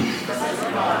body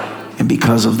and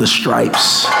because of the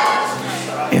stripes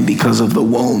and because of the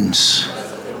wounds,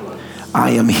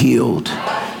 I am healed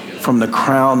from the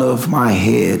crown of my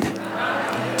head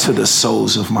to the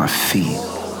soles of my feet,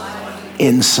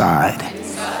 inside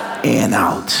and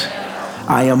out.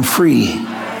 I am free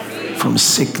from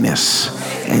sickness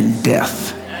and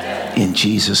death in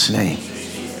Jesus' name.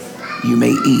 You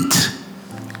may eat.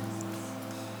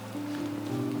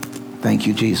 Thank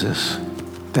you, Jesus.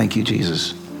 Thank you,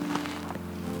 Jesus.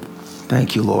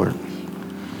 Thank you, Lord.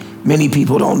 Many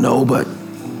people don't know, but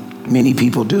many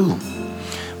people do.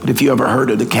 But if you ever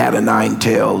heard of the cat o' nine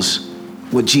tails,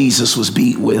 what Jesus was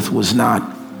beat with was not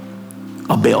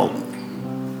a belt.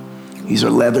 These are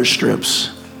leather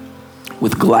strips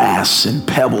with glass and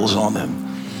pebbles on them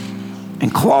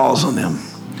and claws on them.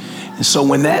 And so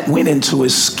when that went into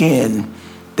his skin,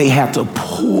 they had to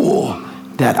pull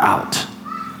that out.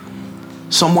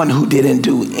 Someone who didn't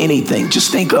do anything.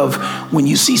 Just think of when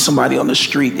you see somebody on the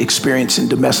street experiencing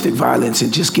domestic violence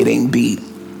and just getting beat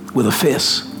with a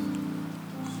fist.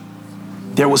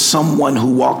 There was someone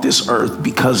who walked this earth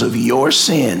because of your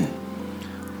sin,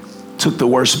 took the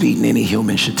worst beating any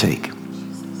human should take.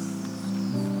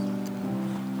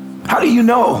 How do you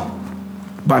know?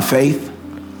 By faith,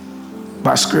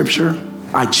 by scripture.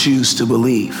 I choose to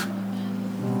believe.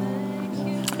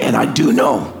 And I do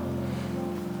know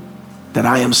that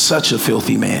I am such a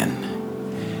filthy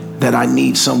man that I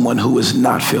need someone who is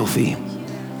not filthy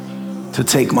to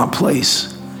take my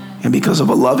place. And because of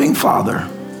a loving Father,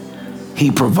 he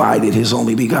provided his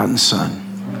only begotten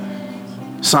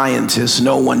Son. Scientists,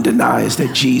 no one denies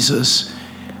that Jesus,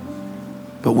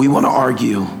 but we want to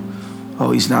argue,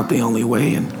 oh, he's not the only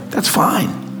way, and that's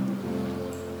fine.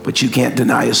 But you can't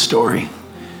deny his story.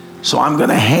 So I'm going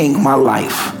to hang my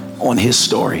life on his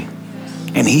story.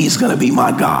 And he's going to be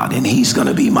my God, and he's going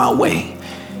to be my way,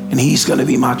 and he's going to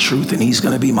be my truth, and he's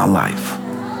going to be my life.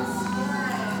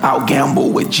 I'll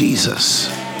gamble with Jesus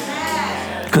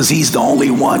because he's the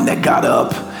only one that got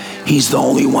up. He's the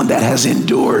only one that has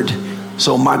endured.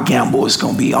 So my gamble is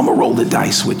going to be, I'm going to roll the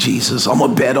dice with Jesus. I'm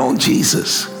going to bet on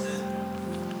Jesus.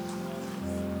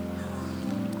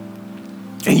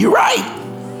 And you're right.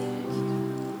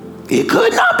 It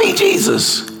could not be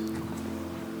Jesus.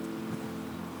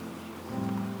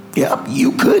 Yep,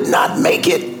 you could not make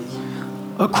it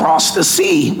across the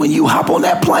sea when you hop on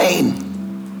that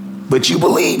plane, but you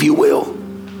believe you will.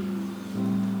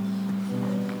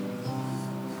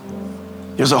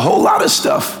 There's a whole lot of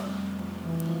stuff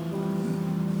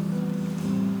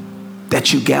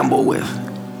that you gamble with.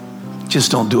 Just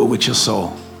don't do it with your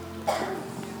soul.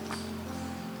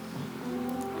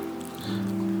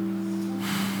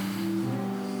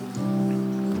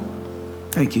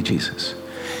 Thank you, Jesus.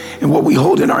 And what we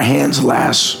hold in our hands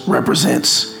last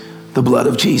represents the blood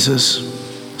of Jesus.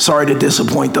 Sorry to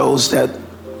disappoint those that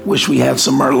wish we had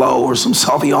some Merlot or some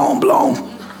Sauvignon Blanc.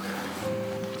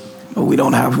 But we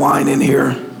don't have wine in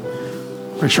here.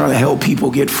 We're trying to help people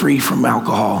get free from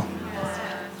alcohol.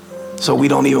 So we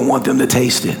don't even want them to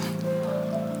taste it.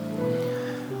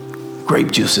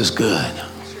 Grape juice is good.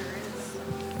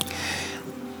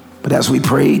 But as we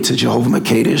pray to Jehovah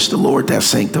Makadesh, the Lord that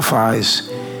sanctifies,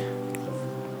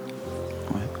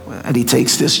 and he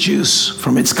takes this juice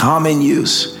from its common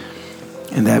use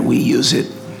and that we use it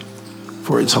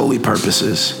for its holy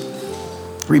purposes.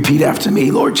 Repeat after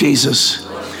me. Lord Jesus,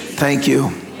 thank you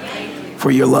for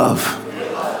your love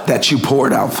that you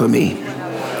poured out for me.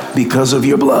 Because of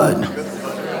your blood,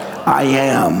 I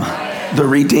am the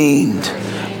redeemed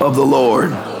of the Lord.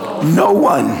 No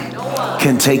one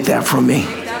can take that from me.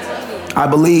 I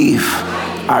believe,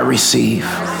 I receive.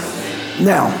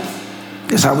 Now,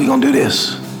 this is how we gonna do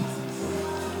this.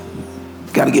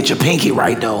 Got to get your pinky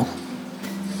right, though.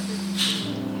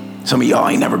 Some of y'all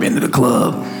ain't never been to the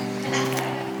club.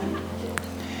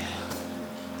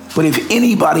 But if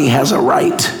anybody has a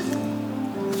right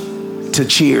to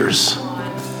cheers,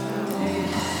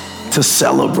 to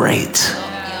celebrate,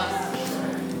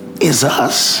 is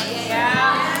us.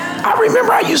 I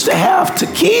remember I used to have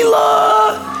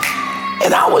tequila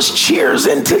and I was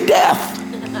cheersing to death.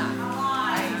 Come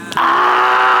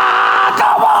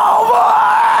on, boy.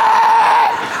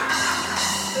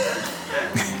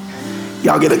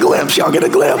 Y'all get a glimpse.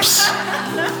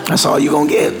 That's all you're going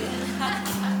to get.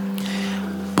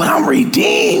 But I'm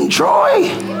redeemed, Troy.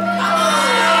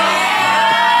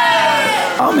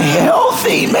 I'm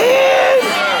healthy, man.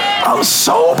 I'm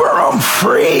sober. I'm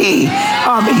free.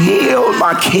 I'm healed.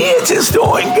 My kids is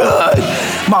doing good.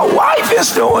 My wife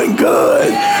is doing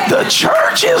good. The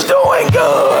church is doing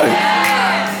good.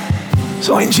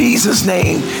 So in Jesus'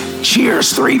 name,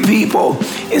 cheers 3 people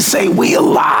and say, we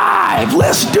alive.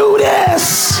 Let's do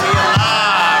this.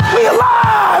 We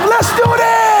alive. Let's do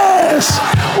this.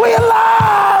 We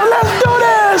alive. Let's do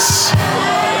this.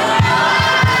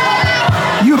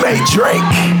 You may drink.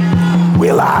 We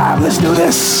alive. Let's do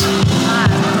this.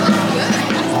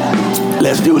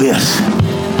 Let's do this.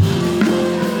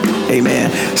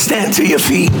 Amen. Stand to your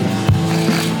feet.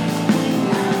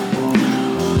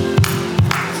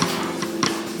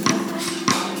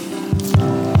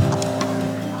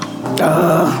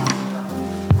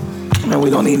 Man, we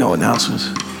don't need no announcements.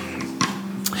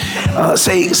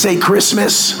 Say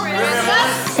Christmas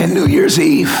and New Year's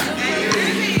Eve.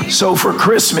 So for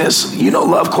Christmas, you know,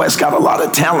 Love Quest got a lot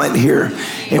of talent here,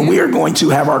 and we are going to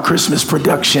have our Christmas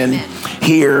production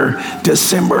here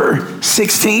December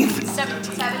 16th,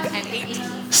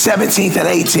 17th and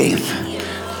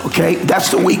 18th. Okay, that's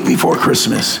the week before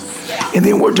Christmas. And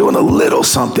then we're doing a little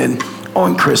something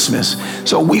on Christmas.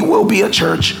 So we will be a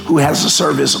church who has a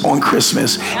service on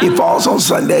Christmas. It falls on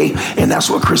Sunday, and that's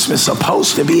what Christmas is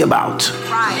supposed to be about.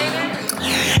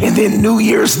 And then New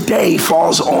Year's Day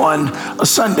falls on a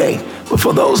Sunday. But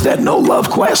for those that know Love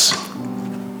Quest,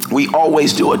 we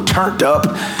always do a turned up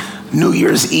New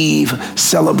Year's Eve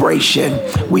celebration.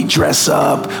 We dress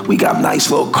up. We got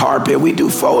nice little carpet. We do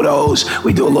photos.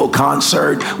 We do a little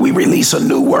concert. We release a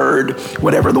new word,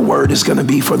 whatever the word is going to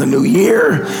be for the new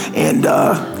year. And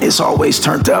it's always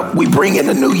turned up. We bring in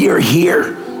the new year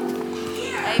here.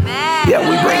 Amen. Yeah,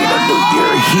 we bring in the new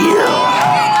year here.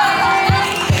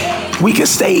 We can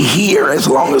stay here as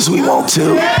long as we want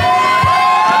to. Yeah.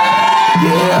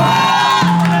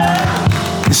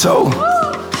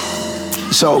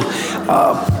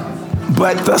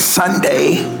 But the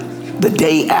Sunday, the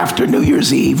day after New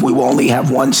Year's Eve, we will only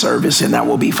have one service, and that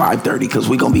will be 5:30 because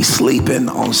we're going to be sleeping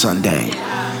on Sunday.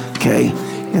 Okay?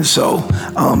 And so,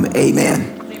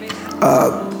 amen.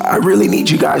 I really need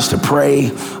you guys to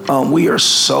pray. We are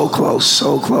so close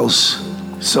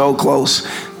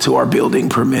to our building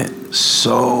permit.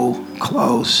 So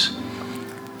close.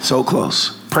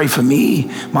 Pray for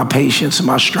me, my patience, and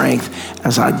my strength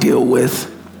as I deal with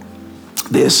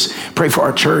this. Pray for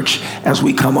our church as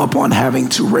we come up on having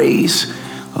to raise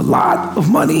a lot of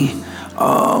money.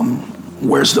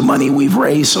 Where's the money we've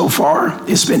raised so far?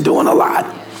 It's been doing a lot.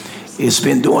 We've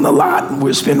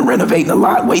been renovating a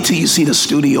lot. Wait till you see the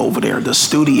studio over there. The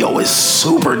studio is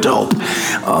super dope.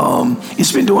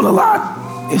 It's been doing a lot.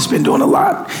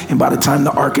 And by the time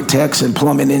the architects and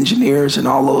plumbing engineers and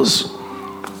all those,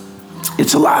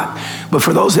 it's a lot. But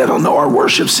for those that don't know, our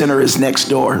worship center is next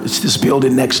door. It's this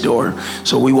building next door.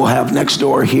 So we will have next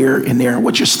door here and there.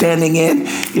 What you're standing in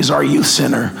is our youth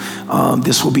center.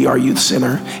 This will be our youth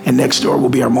center. And next door will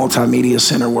be our multimedia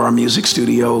center where our music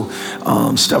studio,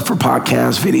 stuff for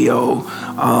podcast, video,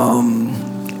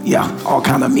 all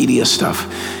kind of media stuff.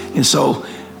 And so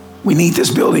we need this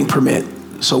building permit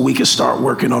so we can start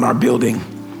working on our building.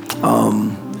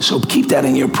 So keep that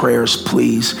in your prayers,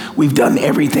 please. We've done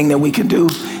everything that we can do.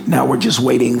 Now we're just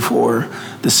waiting for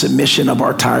the submission of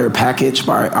our entire package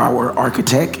by our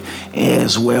architect,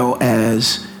 as well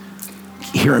as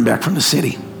hearing back from the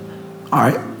city. All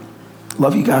right.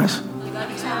 Love you guys.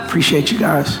 Appreciate you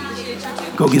guys.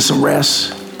 Go get some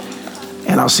rest.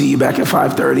 And I'll see you back at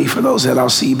 5:30. For those that I'll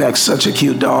see you back, such a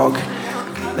cute dog.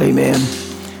 Amen.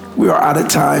 We are out of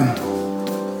time.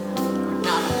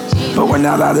 But we're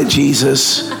not out of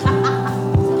Jesus.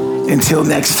 Until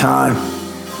next time,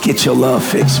 get your love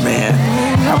fixed, man.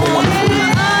 Have a wonderful week.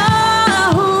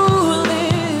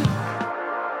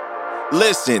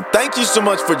 Listen, thank you so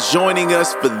much for joining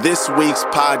us for this week's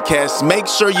podcast. Make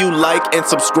sure you like and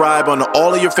subscribe on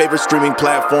all of your favorite streaming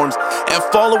platforms and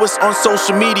follow us on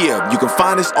social media. You can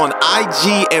find us on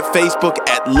IG and Facebook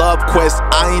at LoveQuest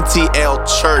INTL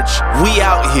Church. We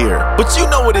out here. But you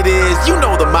know what it is. You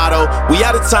know the motto. We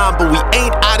out of time, but we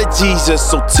ain't out of Jesus.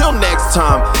 So till next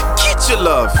time, get your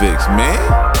love fixed,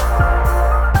 man.